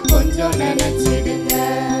தேவகுமாரா கொஞ்சம் நினைச்சிடுங்க.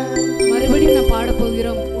 மறுபடியும் நான் பாட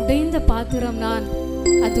போகிறோம். உடைந்த பாத்திரம் நான்,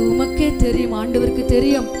 அது உமக்கே தெரியும். ஆண்டவருக்கு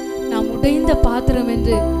தெரியும் நாம் உடைந்த பாத்திரம்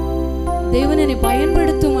என்று. தேவன் என்னை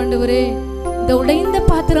பயன்படுத்தும் ஆண்டவரே. இந்த உடைந்த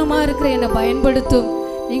பாத்திரமா இருக்கிற என்னை பயன்படுத்தும்.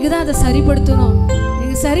 நீங்க தான் அதை சரிப்படுத்தணும்.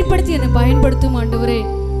 நீங்க சரிப்படுத்தி என்னை பயன்படுத்தும் ஆண்டவரே.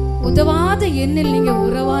 உதவாத எண்ணில் நீங்க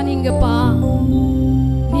உறவானீங்கப்பா.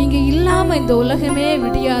 நீங்க இல்லாம இந்த உலகமே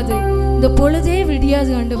விடியாது, இந்த பொழுதே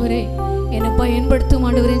விடியாது ஆண்டவரே. என்னை பயன்படுத்தும்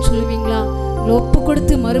ஆண்டவரேன்னு சொல்லுவீங்களா? ஒப்பு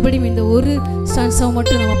கொடுத்து மறுபடியும் இந்த ஒரு ஸ்டான்ஸாவை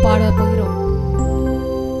மட்டும் நம்ம பாட போகிறோம்.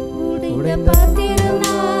 உடைந்த பாத்திரம்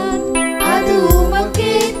நான், அது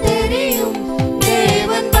உமக்கே தெரியும்.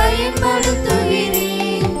 தேவன்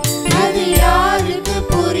பயன்படுத்துகிறேன், அது யாருக்கு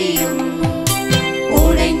புரியும்?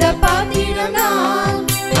 உடைந்த பாத்திரம் நான்,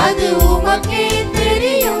 அது உமக்கே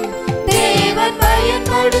தெரியும். தேவன்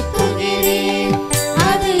பயன்படுத்துகிறேன்,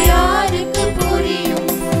 அது யாருக்கு புரியும்?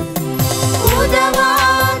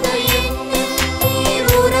 உதவாத என்னில் நீர்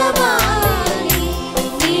உறவாடி,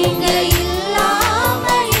 நீங்க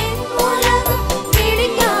இல்லாமல் என் உலகம்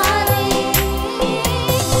விடியாதே.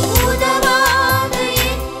 உதவாத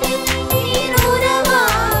என்னில் நீர்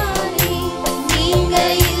உறவாடி, நீங்க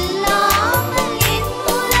இல்லாமல் என்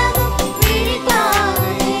உலகம்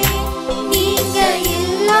விடியாதே. நீங்க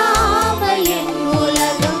இல்லாமல் என்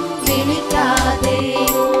உலகம் விடியாதே.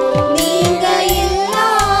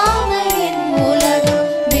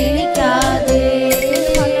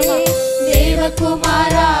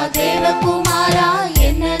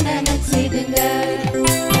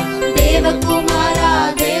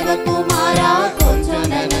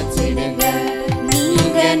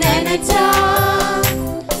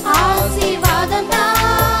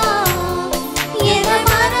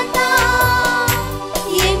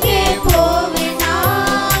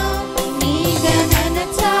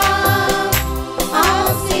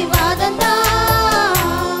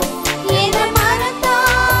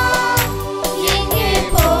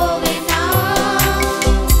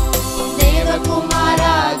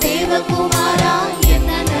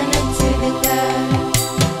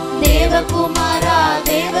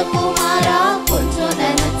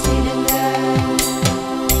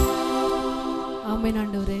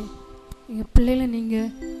 எங்கள் பிள்ளைகளை நீங்கள்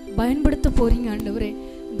பயன்படுத்த போகிறீங்க ஆண்டவரே.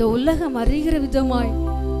 இந்த உலகம் அறிகிற விதமாய்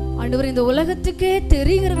ஆண்டவரே, இந்த உலகத்துக்கே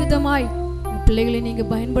தெரிகிற விதமாய் எங்கள் பிள்ளைகளை நீங்கள்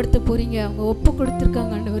பயன்படுத்த போகிறீங்க. அவங்க ஒப்பு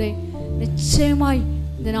கொடுத்துருக்காங்க ஆண்டவரே. நிச்சயமாய்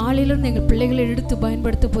இந்த நாளிலிருந்து எங்கள் பிள்ளைகளை எடுத்து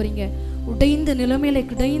பயன்படுத்த போகிறீங்க. உடைந்த நிலைமையில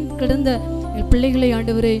கிடந்த எங்கள் பிள்ளைகளை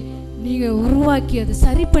ஆண்டவரே நீங்கள் உருவாக்கி அதை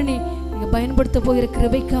சரி பண்ணி நீங்கள் பயன்படுத்த போகிற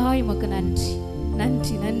கிருபைக்காய் உமக்கு நன்றி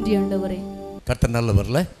நன்றி நன்றி ஆண்டவரே. கர்த்தர்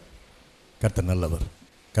நல்லவர்ல, கர்த்தர் நல்லவர்.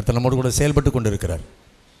 கர்த்தர் நம்மோடு கூட செயல்பட்டு கொண்டு இருக்கிறார்.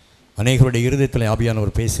 அநேகருடைய இருதயத்தில்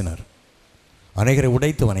ஆவியானவர் பேசினார், அநேகரை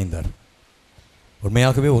உடைத்து வணைந்தார்.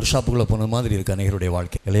 உண்மையாகவே ஒர்க் ஷாப்புக்குள்ளே போன மாதிரி இருக்குது அநேகருடைய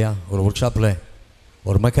வாழ்க்கை இல்லையா? ஒரு ஒர்க் ஷாப்பில்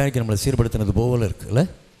ஒரு மெக்கானிக் நம்மளை சீர்படுத்தினது போல இருக்குல்ல.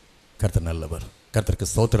 கர்த்தர் நல்லவர்.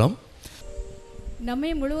 கர்த்தருக்கு ஸ்தோத்திரம்.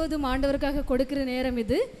 நம்மை முழுவதும் ஆண்டவருக்காக கொடுக்கிற நேரம்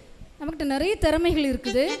இது. நமக்கிட்ட நிறைய திறமைகள்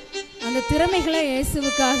இருக்குது. அந்த திறமைகளை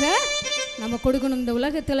இயேசுவுக்காக நம்ம கொடுக்கணும். இந்த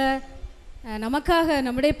உலகத்தில் நமக்காக,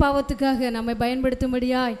 நம்முடைய பாவத்துக்காக நம்மை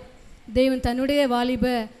பயன்படுத்தும்படியாய் தேவன் தன்னுடைய வாலிப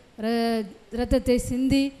இரத்தத்தை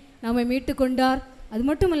சிந்தி நம்மை மீட்டு கொண்டார். அது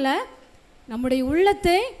மட்டும் இல்லை, நம்முடைய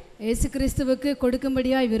உள்ளத்தை இயேசு கிறிஸ்துவுக்கு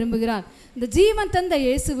கொடுக்கும்படியாய் விரும்புகிறார். இந்த ஜீவன் தந்த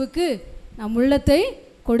இயேசுவுக்கு நம் உள்ளத்தை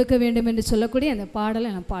கொடுக்க வேண்டும் என்று சொல்லக்கூடிய அந்த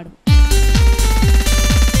பாடலை நான் பாடுவோம்.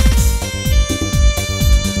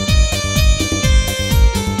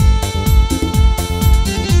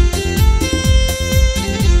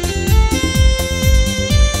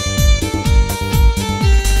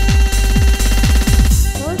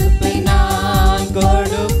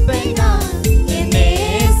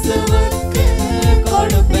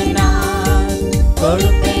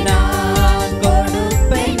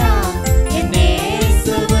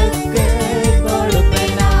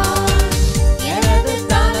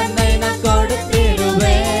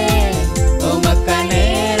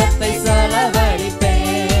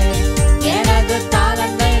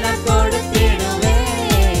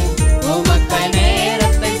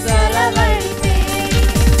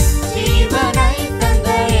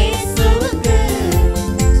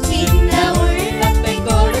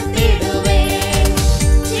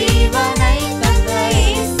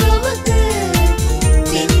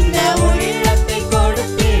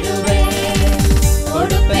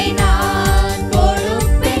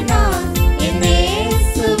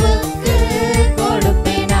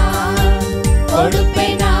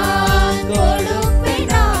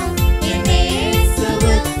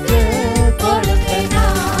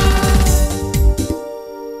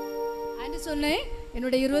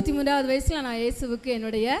 என்னுடைய 23வது வயசில் நான் இயேசுவுக்கு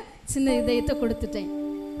என்னுடைய சின்ன இதயத்தை கொடுத்துட்டேன்.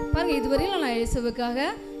 பாருங்கள், இதுவரையிலும் நான் இயேசுவுக்காக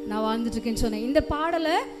நான் வாழ்ந்துட்டுருக்கேன்னு சொன்னேன். இந்த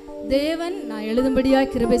பாடலை தேவன் நான் எழுதும்படியாக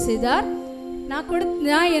கிருபை செய்தார்.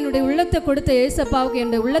 நான் என்னுடைய உள்ளத்தை கொடுத்த இயேசப்பாவுக்கு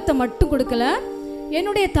என்னுடைய உள்ளத்தை மட்டும் கொடுக்கல,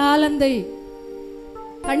 என்னுடைய தாளந்தை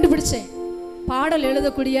கண்டுபிடிச்சேன். பாடல்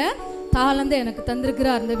எழுதக்கூடிய தாளந்தை எனக்கு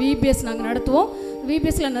தந்திருக்கிறார். இந்த விபிஎஸ் நாங்கள் நடத்துவோம்.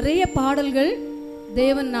 விபிஎஸ்ல நிறைய பாடல்கள்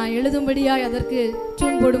தேவன் நான் எழுதும்படியாக அதற்கு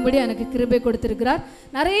டியூன் போடும்படி எனக்கு கிருபை கொடுத்திருக்கிறார்.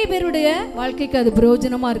 நிறைய பேருடைய வாழ்க்கைக்கு அது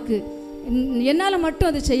பிரயோஜனமாக இருக்குது. என்னால் மட்டும்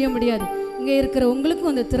அதை செய்ய முடியாது. இங்கே இருக்கிற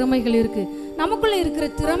உங்களுக்கும் அந்த திறமைகள் இருக்குது. நமக்குள்ளே இருக்கிற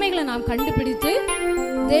திறமைகளை நாம் கண்டுபிடித்து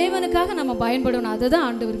தேவனுக்காக நம்ம பயன்படணும். அதை தான்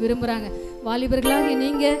ஆண்டவர் விரும்புகிறாங்க. வாலிபர்களாக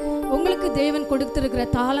நீங்கள் உங்களுக்கு தேவன் கொடுத்துருக்கிற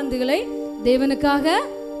தாளந்துகளை தேவனுக்காக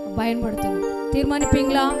பயன்படுத்தணும்.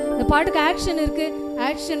 தீர்மானிப்பீங்களா? இந்த பாட்டுக்கு ஆக்ஷன் இருக்குது.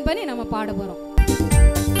 ஆக்ஷன் பண்ணி நம்ம பாட போகிறோம்.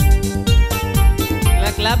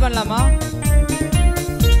 கிளாப் பண்ணலாமா?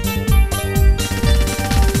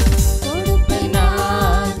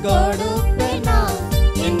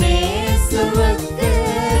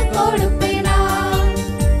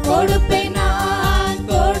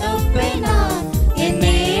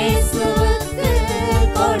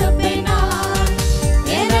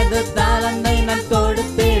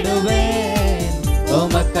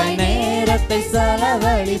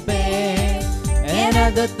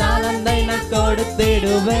 எனது தாளந்தை நான்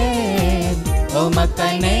கொடுத்திடுவேன்,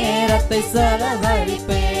 உமக்காய் நேரத்தை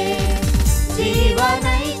செலவழிப்பேன்.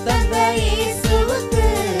 ஜீவனை தந்த இயேசுவுக்கு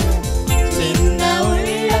சின்ன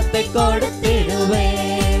உள்ளத்தை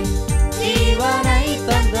கொடுத்திடுவேன். ஜீவனை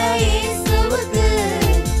தந்த இயேசுவுக்கு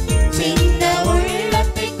சின்ன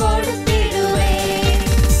உள்ளத்தை கொடுத்திடுவேன்.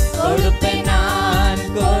 கொடுப்பேன் நான்,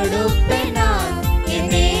 கொடுப்பேன் நான்,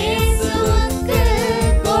 என் இயேசுவுக்கு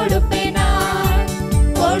கொடுப்பேன் நான்,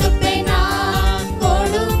 கொடுப்பேன் நான்,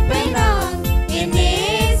 கொடுப்பேன் நான், என்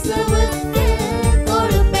இயேசுவுக்கு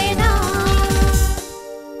கொடுப்பேன் நான்.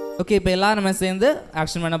 ஓகே, இப்போ எல்லாரும் நம்ம சேர்ந்து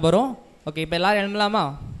ஆக்ஷன் பண்ண போகிறோம். ஓகே, இப்போ எல்லாரும் எழும்பலாமா?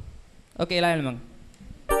 ஓகே, எல்லாரும் எழும்புங்க.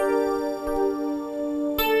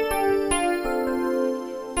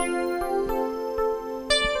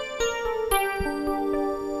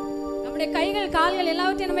 நம்முடைய கைகள், கால்கள்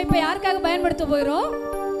எல்லாவற்றையும் நம்ம இப்போ யாருக்காக பயன்படுத்த போகிறோம்?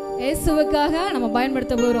 இயேசுவுக்காக நம்ம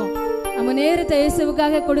பயன்படுத்த போகிறோம். நம்ம நேரத்தை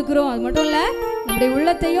இயேசுவுக்காக கொடுக்கிறோம். அது மட்டும் இல்லை, நம்முடைய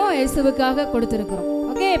உள்ளத்தையும் இயேசுவுக்காக கொடுத்துருக்குறோம்.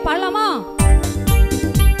 ஓகே, பாடலாமா?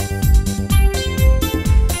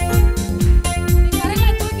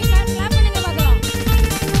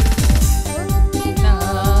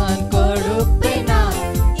 நான் கொடுப்பேன், நான்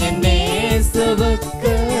என்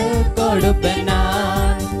இயேசுவுக்கு கொடுப்பேன்,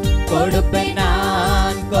 நான் கொடுப்பேன்,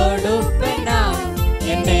 நான் கொடுப்பேன், நான்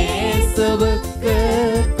என் இயேசுவுக்கு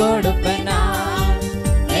கொடுப்பேன், நான்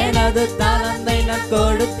எனது தாளந்தை நான்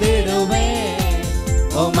கொடுத்திடுவேன்,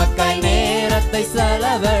 உமக்காய் நேரத்தை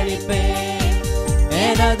செலவழிப்பேன்,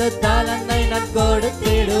 எனது தாளந்தை நான்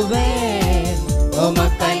கொடுத்திடுவேன்,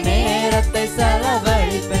 உமக்காய் நேரத்தை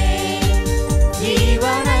செலவழிப்பேன்,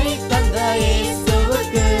 ஜீவனை தந்த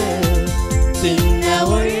இயேசுவுக்கு சின்ன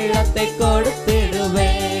உள்ளத்தை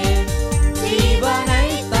கொடுத்திடுவேன், ஜீவனை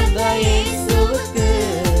தந்த இயேசுவுக்கு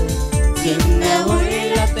சின்ன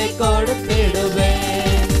உள்ளத்தை கொடுத்திடுவேன்,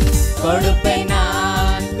 கொடுப்பேன்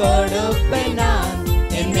நான், கொடுப்பேன் நான்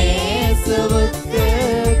என் இயேசுவுக்கு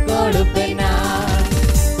கொடுப்பேன் நான்,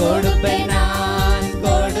 கொடுப்பேன் நான்,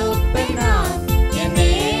 கொடுப்பேன் நான் என்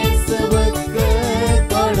இயேசுவுக்கு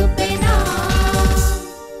கொடுப்பேன் நான்.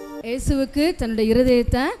 இயேசுவுக்கு தன்னுடைய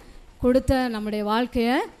இருதயத்தை கொடுத்த நம்முடைய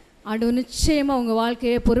வாழ்க்கையை ஆண்டவர் நிச்சயமாக உங்கள்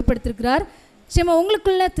வாழ்க்கையை பொறுப்படுத்திருக்கிறார். நிச்சயமாக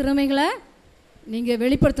உங்களுக்குள்ள திறமைகளை நீங்கள்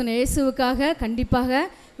வெளிப்படுத்தணும். இயேசுவுக்காக கண்டிப்பாக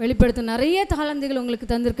வெளிப்படுத்தணும். நிறைய தாளந்துகள் உங்களுக்கு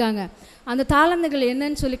தந்திருக்காங்க. அந்த தாளந்துகள்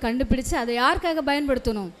என்னன்னு சொல்லி கண்டுபிடிச்சு அதை யாருக்காக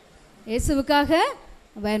பயன்படுத்தணும்? இயேசுவுக்காக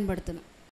பயன்படுத்தணும்.